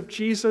news of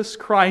Jesus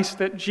Christ,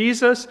 that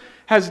Jesus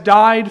has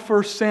died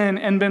for sin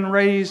and been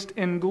raised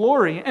in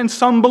glory. And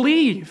some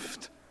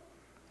believed.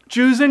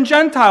 Jews and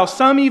Gentiles,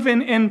 some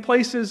even in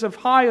places of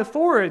high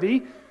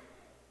authority.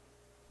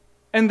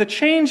 And the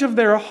change of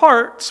their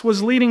hearts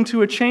was leading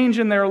to a change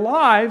in their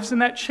lives,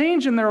 and that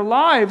change in their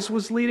lives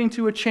was leading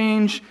to a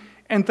change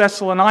in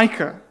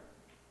Thessalonica.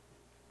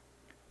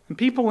 And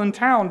people in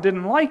town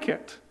didn't like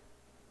it.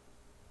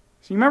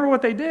 So you remember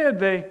what they did?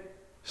 They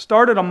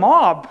started a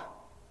mob.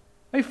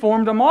 They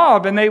formed a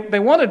mob, and they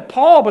wanted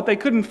Paul, but they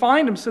couldn't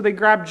find him, so they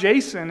grabbed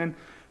Jason and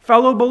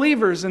fellow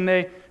believers, and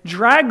they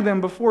dragged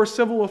them before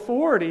civil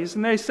authorities,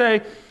 and they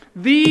say,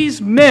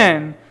 these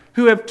men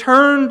who have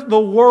turned the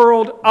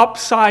world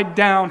upside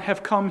down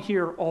have come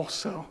here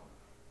also.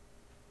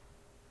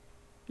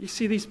 You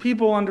see, these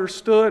people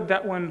understood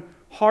that when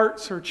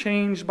hearts are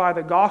changed by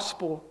the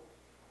gospel,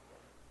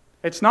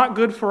 it's not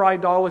good for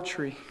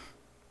idolatry.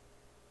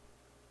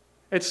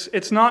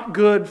 It's not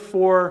good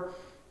for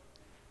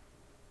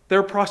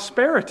their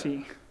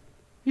prosperity.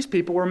 These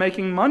people were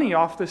making money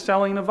off the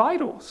selling of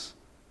idols.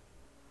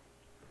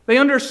 They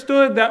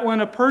understood that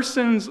when a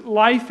person's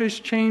life is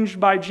changed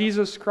by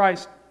Jesus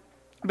Christ,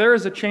 there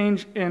is a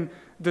change in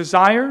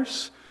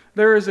desires,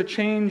 there is a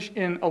change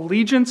in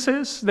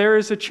allegiances, there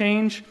is a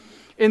change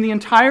in the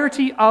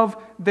entirety of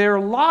their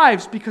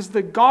lives, because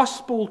the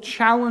gospel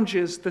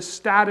challenges the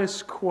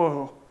status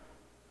quo.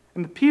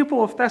 And the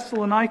people of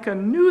Thessalonica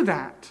knew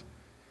that.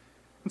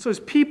 And so as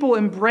people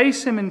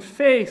embrace him in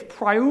faith,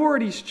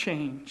 priorities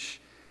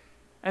change,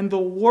 and the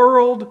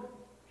world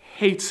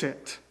hates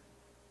it.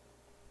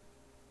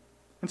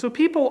 And so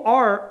people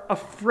are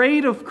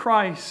afraid of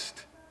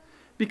Christ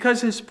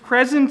because his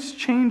presence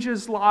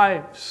changes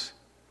lives.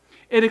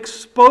 It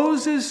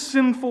exposes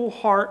sinful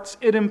hearts.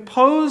 It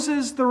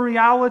imposes the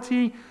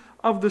reality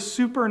of the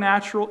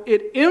supernatural.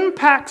 It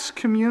impacts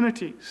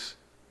communities.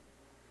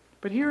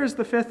 But here is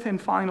the fifth and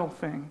final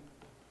thing.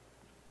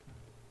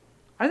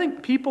 I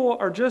think people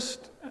are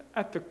just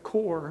at the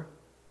core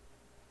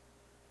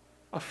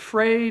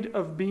afraid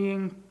of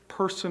being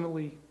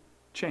personally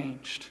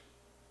changed.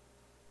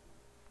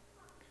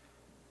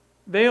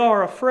 They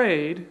are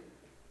afraid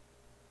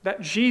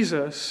that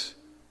Jesus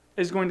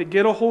is going to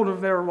get a hold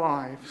of their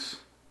lives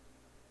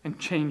and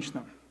change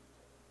them.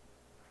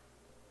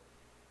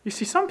 You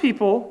see, some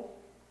people,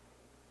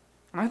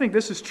 and I think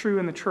this is true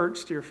in the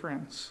church, dear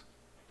friends,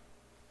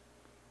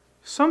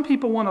 some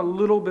people want a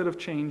little bit of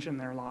change in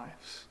their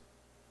lives.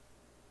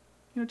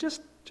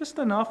 Just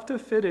enough to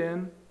fit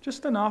in,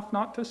 just enough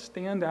not to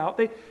stand out.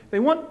 They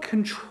want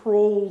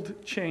controlled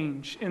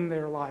change in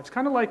their lives,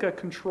 kind of like a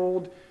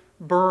controlled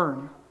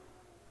burn.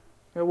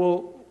 It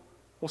will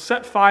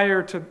set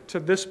fire to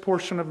this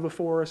portion of the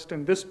forest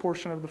and this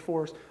portion of the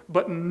forest,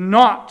 but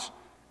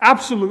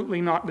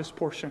absolutely not this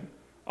portion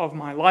of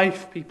my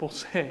life, people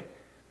say.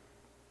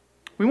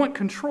 We want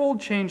controlled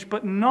change,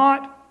 but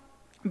not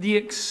the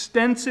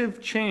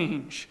extensive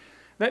change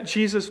that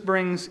Jesus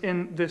brings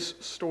in this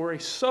story.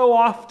 So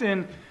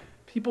often,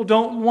 people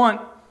don't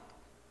want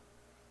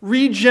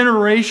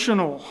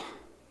regenerational,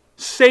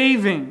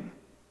 saving,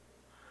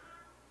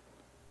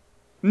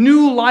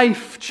 new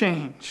life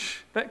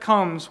change that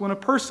comes when a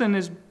person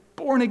is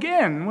born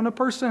again, when a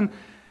person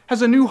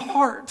has a new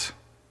heart,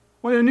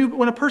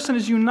 when a person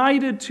is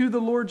united to the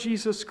Lord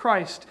Jesus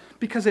Christ,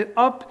 because it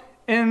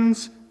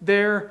upends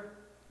their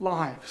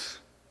lives.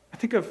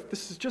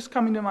 This is just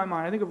coming to my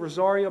mind, I think of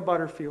Rosaria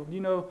Butterfield.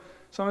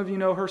 Some of you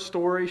know her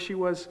story. She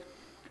was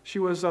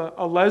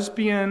a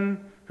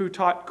lesbian who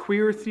taught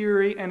queer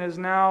theory and is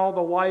now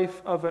the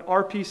wife of an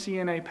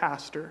RPCNA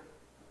pastor.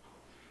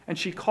 And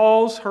she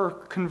calls her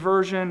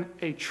conversion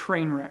a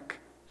train wreck.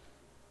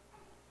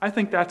 I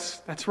think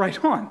that's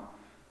right on.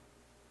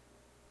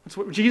 That's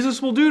what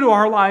Jesus will do to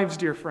our lives,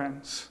 dear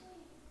friends.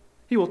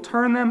 He will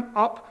turn them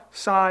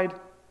upside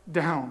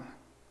down.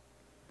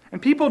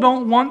 And people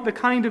don't want the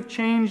kind of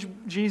change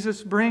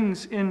Jesus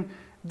brings in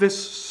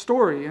this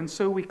story. And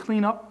so we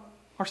clean up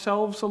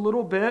ourselves a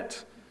little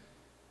bit.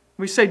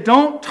 We say,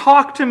 don't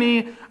talk to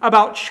me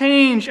about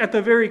change at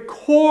the very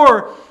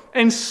core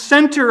and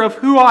center of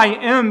who I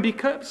am,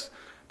 because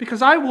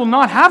I will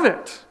not have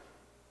it.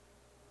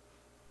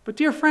 But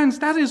dear friends,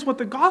 that is what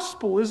the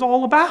gospel is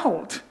all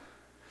about.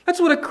 That's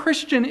what a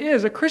Christian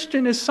is. A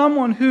Christian is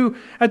someone who,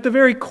 at the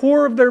very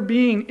core of their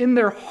being, in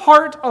their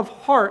heart of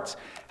hearts,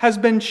 has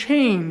been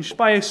changed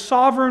by a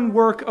sovereign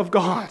work of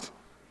God.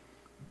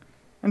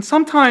 And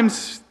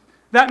sometimes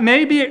that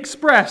may be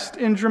expressed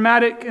in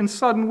dramatic and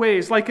sudden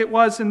ways, like it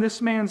was in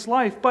this man's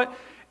life. But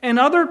in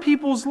other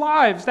people's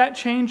lives, that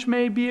change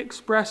may be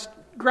expressed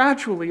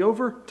gradually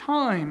over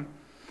time.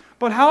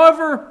 But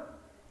however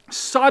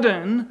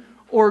sudden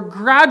or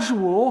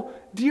gradual,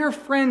 dear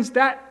friends,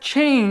 that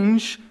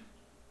change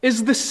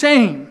is the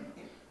same.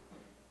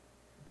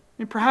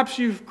 And perhaps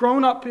you've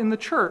grown up in the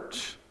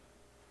church.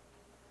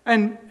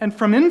 And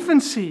from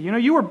infancy,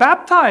 you were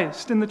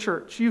baptized in the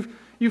church.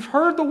 You've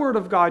heard the Word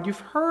of God. You've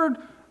heard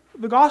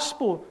the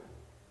gospel.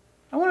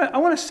 I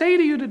want to say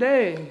to you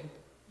today,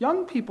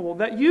 young people,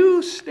 that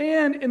you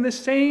stand in the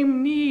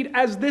same need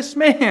as this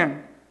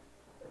man.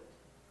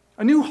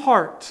 A new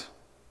heart.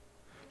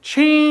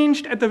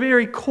 Changed at the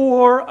very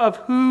core of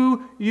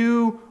who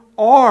you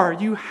are.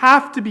 You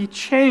have to be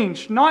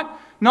changed.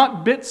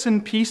 Not bits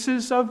and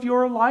pieces of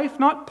your life,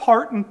 not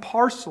part and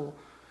parcel,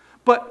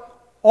 but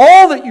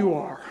all that you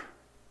are.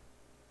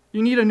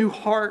 You need a new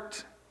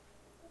heart.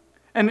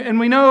 And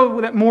we know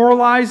that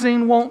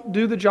moralizing won't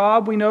do the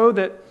job. We know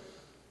that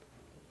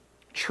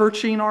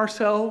churching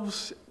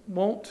ourselves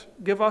won't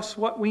give us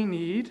what we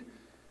need.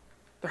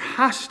 There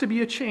has to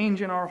be a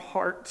change in our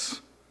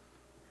hearts.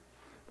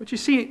 But you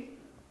see,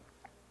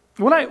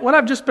 what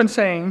I've just been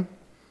saying,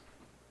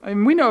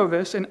 and we know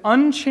this, an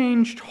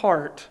unchanged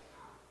heart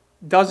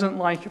doesn't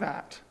like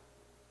that.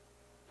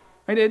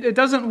 It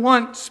doesn't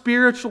want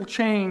spiritual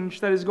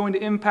change that is going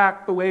to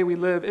impact the way we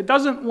live. It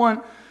doesn't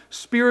want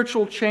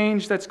spiritual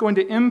change that's going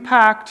to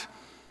impact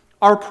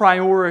our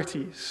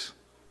priorities.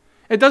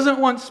 It doesn't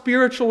want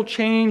spiritual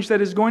change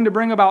that is going to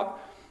bring about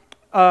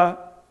a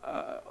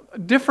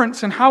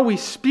difference in how we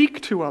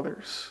speak to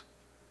others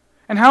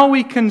and how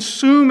we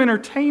consume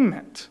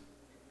entertainment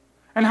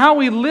and how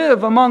we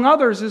live among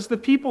others as the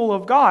people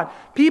of God.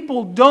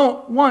 People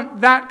don't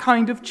want that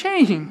kind of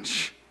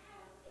change.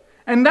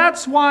 And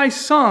that's why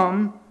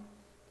some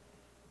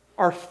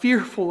are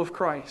fearful of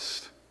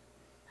Christ.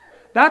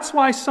 That's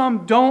why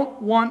some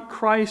don't want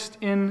Christ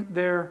in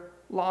their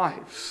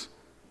lives.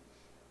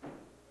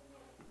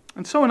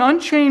 And so an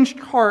unchanged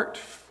heart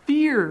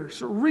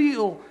fears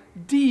real,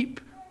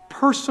 deep,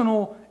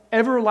 personal,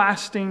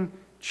 everlasting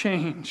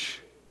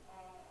change.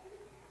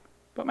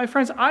 But my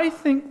friends, I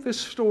think this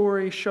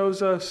story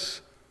shows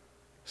us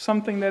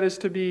something that is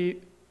to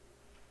be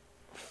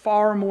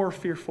far more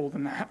fearful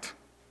than that.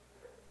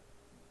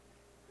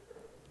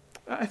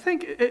 I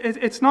think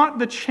it's not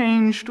the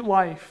changed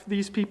life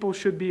these people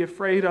should be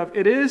afraid of.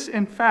 It is,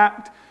 in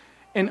fact,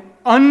 an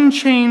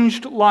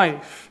unchanged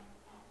life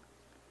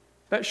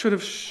that should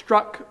have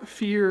struck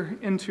fear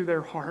into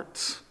their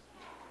hearts.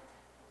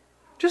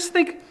 Just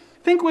think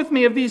with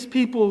me of these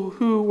people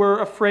who were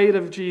afraid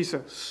of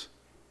Jesus.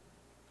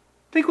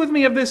 Think with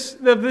me of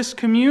this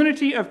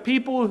community of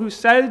people who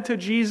said to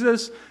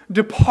Jesus,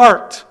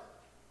 "Depart.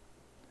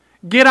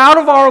 Get out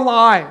of our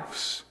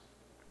lives.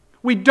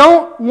 We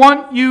don't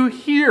want you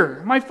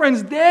here. My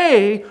friends,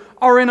 they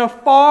are in a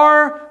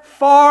far,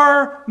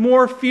 far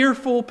more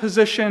fearful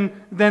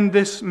position than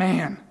this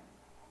man.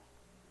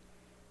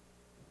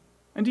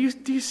 And do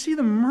you see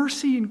the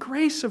mercy and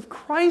grace of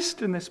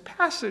Christ in this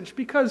passage?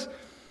 Because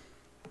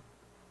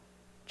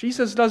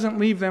Jesus doesn't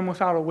leave them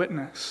without a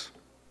witness.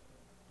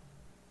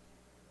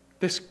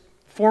 This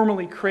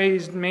formerly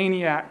crazed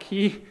maniac,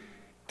 he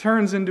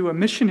turns into a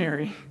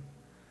missionary.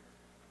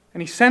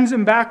 And he sends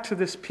him back to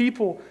this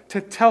people to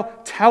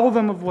tell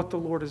them of what the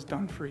Lord has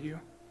done for you.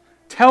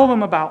 Tell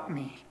them about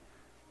me.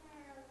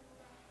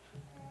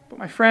 But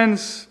my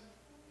friends,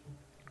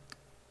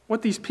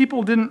 what these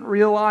people didn't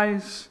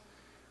realize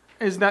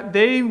is that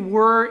they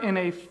were in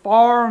a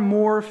far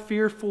more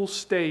fearful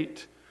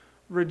state,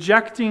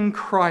 rejecting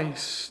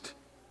Christ.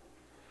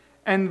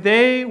 And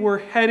they were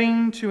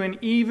heading to an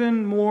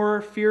even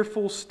more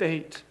fearful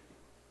state,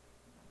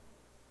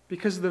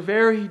 because the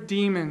very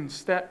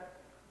demons that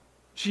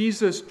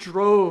Jesus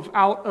drove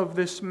out of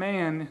this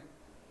man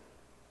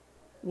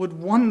would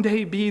one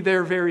day be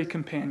their very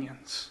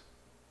companions.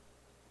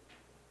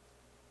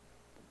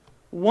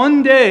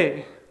 One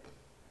day,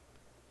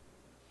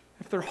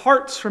 if their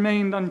hearts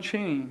remained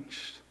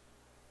unchanged,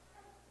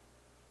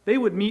 they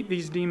would meet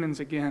these demons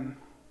again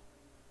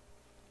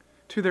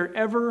to their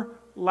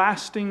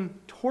everlasting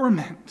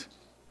torment.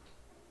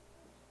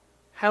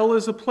 Hell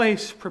is a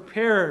place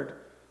prepared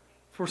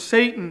for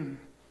Satan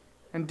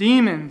and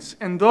demons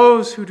and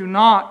those who do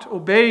not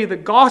obey the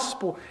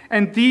gospel.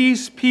 And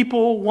these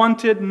people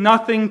wanted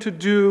nothing to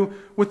do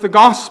with the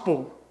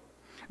gospel.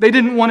 They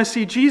didn't want to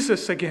see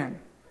Jesus again.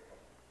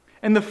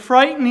 And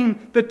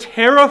the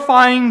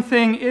terrifying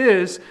thing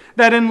is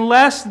that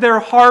unless their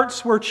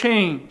hearts were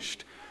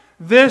changed,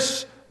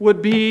 this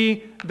would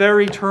be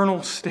their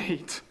eternal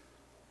state.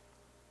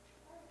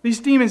 These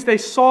demons, they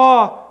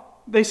saw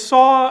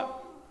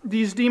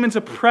these demons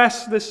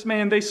oppress this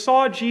man. They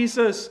saw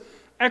Jesus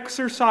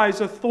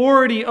exercise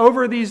authority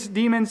over these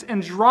demons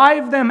and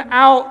drive them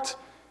out.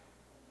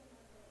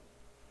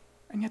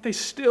 And yet they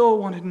still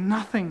wanted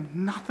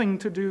nothing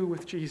to do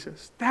with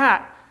Jesus.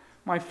 That,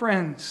 my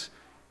friends,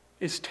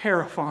 is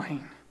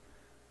terrifying.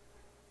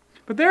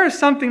 But there is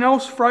something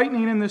else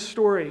frightening in this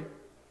story.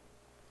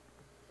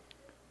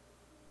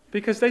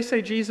 Because they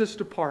say, Jesus,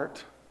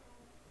 depart.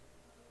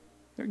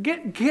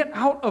 Get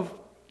out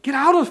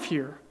of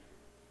here.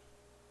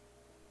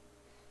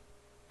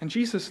 And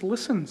Jesus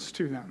listens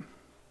to them.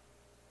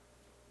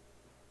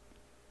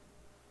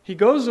 He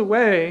goes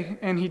away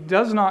and he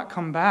does not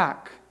come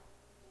back.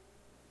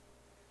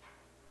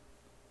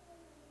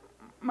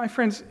 My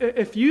friends,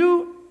 if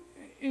you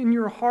in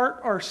your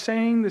heart are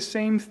saying the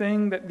same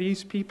thing that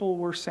these people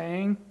were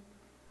saying,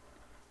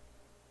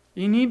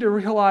 you need to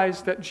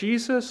realize that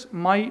Jesus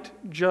might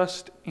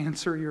just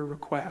answer your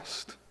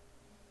request.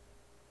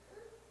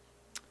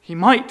 He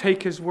might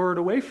take his word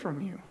away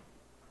from you.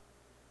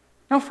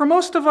 Now, for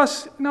most of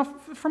us,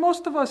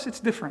 it's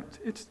different.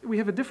 We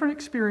have a different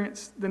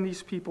experience than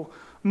these people.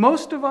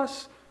 Most of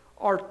us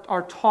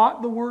are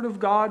taught the Word of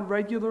God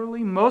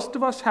regularly. Most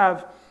of us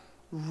have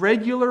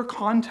regular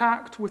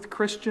contact with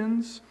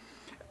Christians.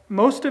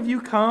 Most of you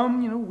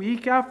come,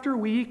 week after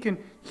week and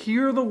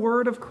hear the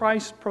Word of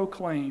Christ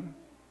proclaimed.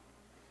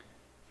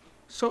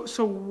 So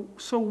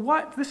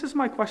what? This is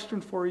my question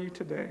for you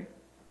today.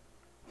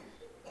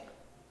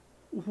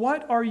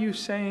 What are you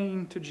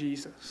saying to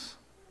Jesus?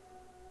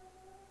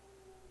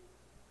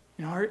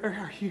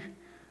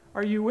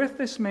 Are you with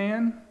this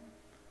man?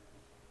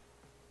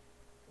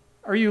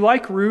 Are you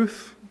like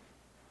Ruth?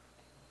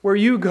 Where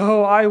you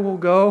go, I will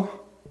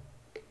go.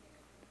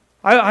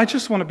 I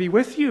just want to be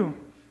with you.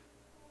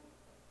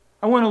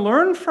 I want to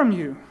learn from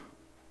you.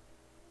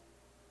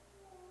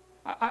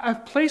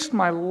 I've placed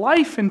my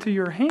life into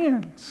your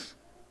hands.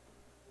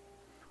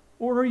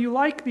 Or are you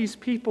like these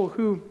people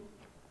who,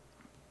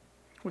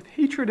 with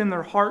hatred in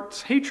their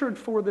hearts, hatred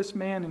for this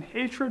man and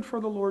hatred for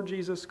the Lord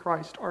Jesus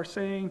Christ, are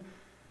saying,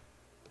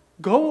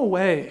 go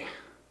away.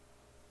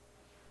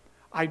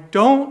 I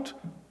don't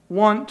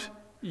want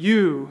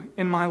you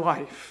in my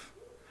life.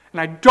 And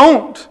I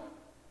don't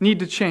need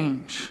to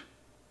change.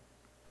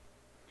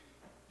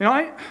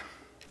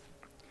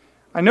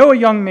 I know a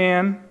young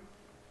man.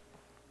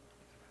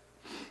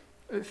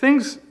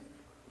 Things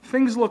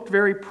looked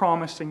very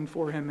promising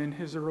for him in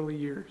his early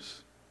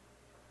years.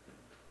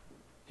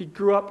 He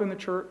grew up in the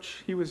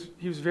church. He was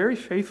very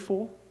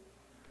faithful.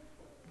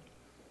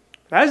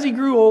 As he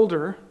grew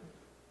older,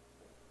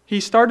 he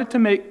started to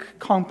make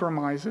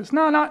compromises.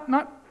 No,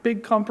 not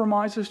big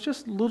compromises,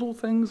 just little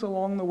things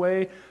along the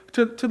way,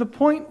 to the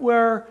point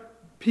where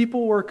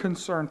people were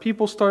concerned.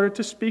 People started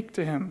to speak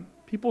to him.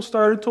 People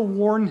started to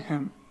warn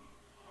him.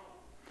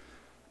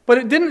 But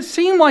it didn't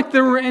seem like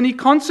there were any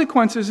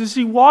consequences as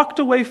he walked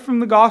away from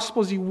the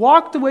gospel, as he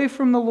walked away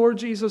from the Lord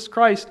Jesus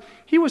Christ.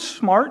 He was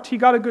smart. He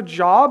got a good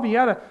job. He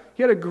had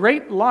a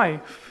great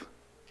life.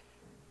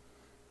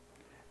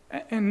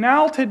 And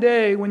now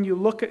today, when you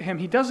look at him,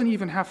 he doesn't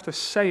even have to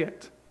say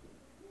it.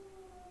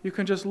 you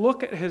can just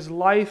look at his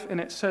life and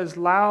it says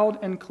loud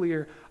and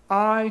clear,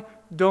 I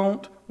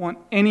don't want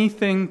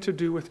anything to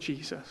do with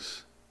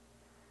Jesus.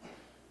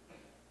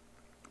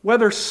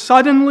 Whether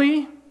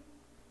suddenly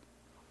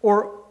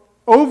or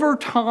over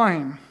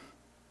time,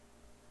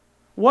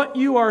 what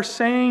you are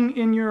saying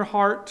in your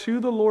heart to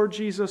the Lord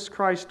Jesus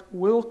Christ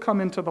will come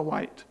into the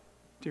light,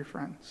 dear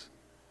friends.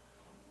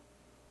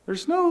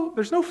 There's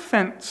no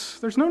fence,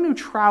 there's no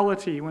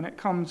neutrality when it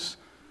comes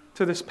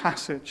to this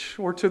passage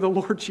or to the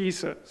Lord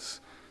Jesus.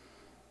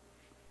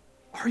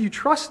 Are you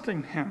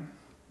trusting him?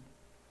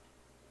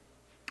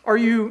 Are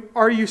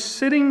you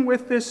sitting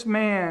with this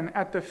man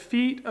at the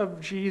feet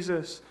of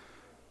Jesus,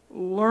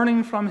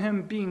 learning from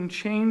him, being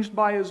changed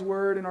by his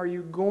word, and are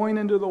you going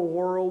into the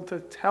world to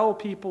tell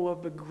people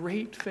of the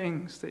great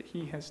things that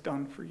he has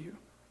done for you?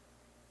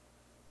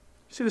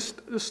 See,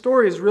 the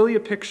story is really a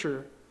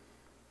picture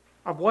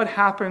of what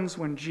happens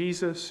when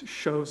Jesus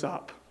shows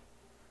up.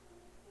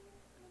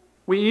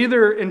 We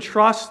either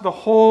entrust the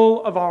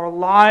whole of our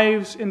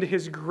lives into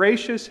his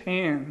gracious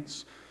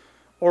hands,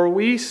 or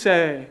we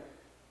say,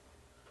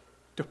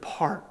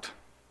 depart.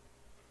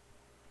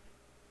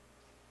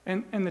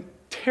 And the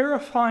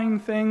terrifying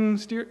thing,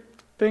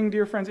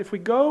 dear friends, if we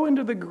go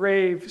into the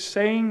grave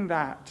saying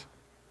that,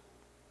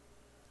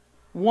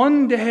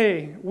 one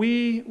day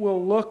we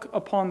will look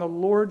upon the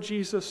Lord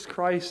Jesus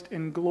Christ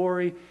in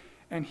glory,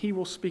 and he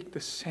will speak the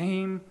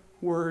same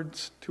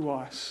words to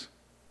us.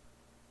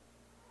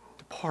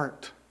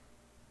 Depart.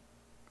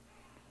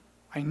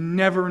 I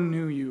never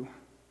knew you.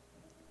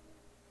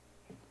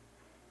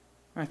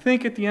 I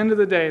think at the end of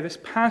the day, this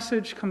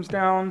passage comes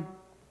down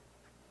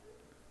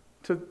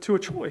to a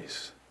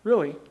choice,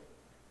 really.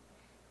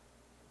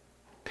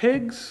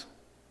 Pigs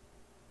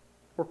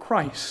or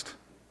Christ?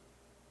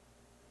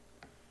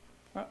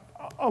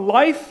 A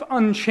life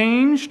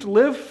unchanged,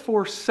 live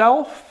for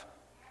self,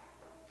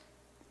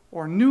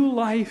 or new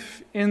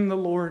life in the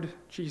Lord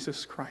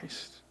Jesus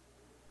Christ?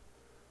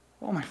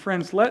 Well, my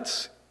friends,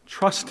 let's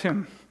trust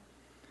him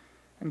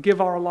and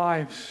give our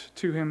lives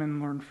to him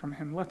and learn from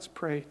him. Let's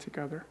pray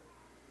together.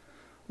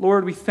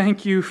 Lord, we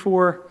thank you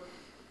for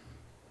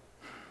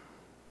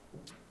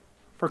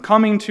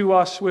coming to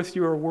us with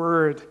your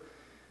word,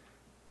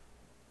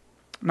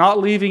 not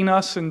leaving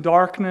us in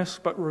darkness,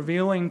 but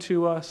revealing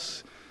to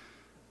us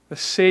the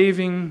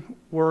saving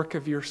work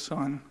of your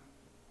Son.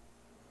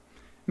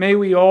 May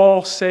we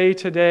all say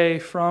today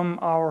from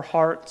our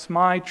hearts,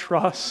 my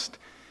trust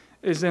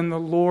is in the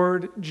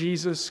Lord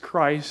Jesus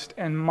Christ,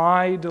 and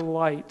my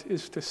delight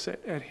is to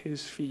sit at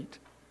his feet.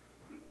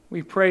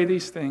 We pray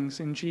these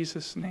things in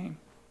Jesus' name.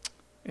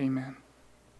 Amen.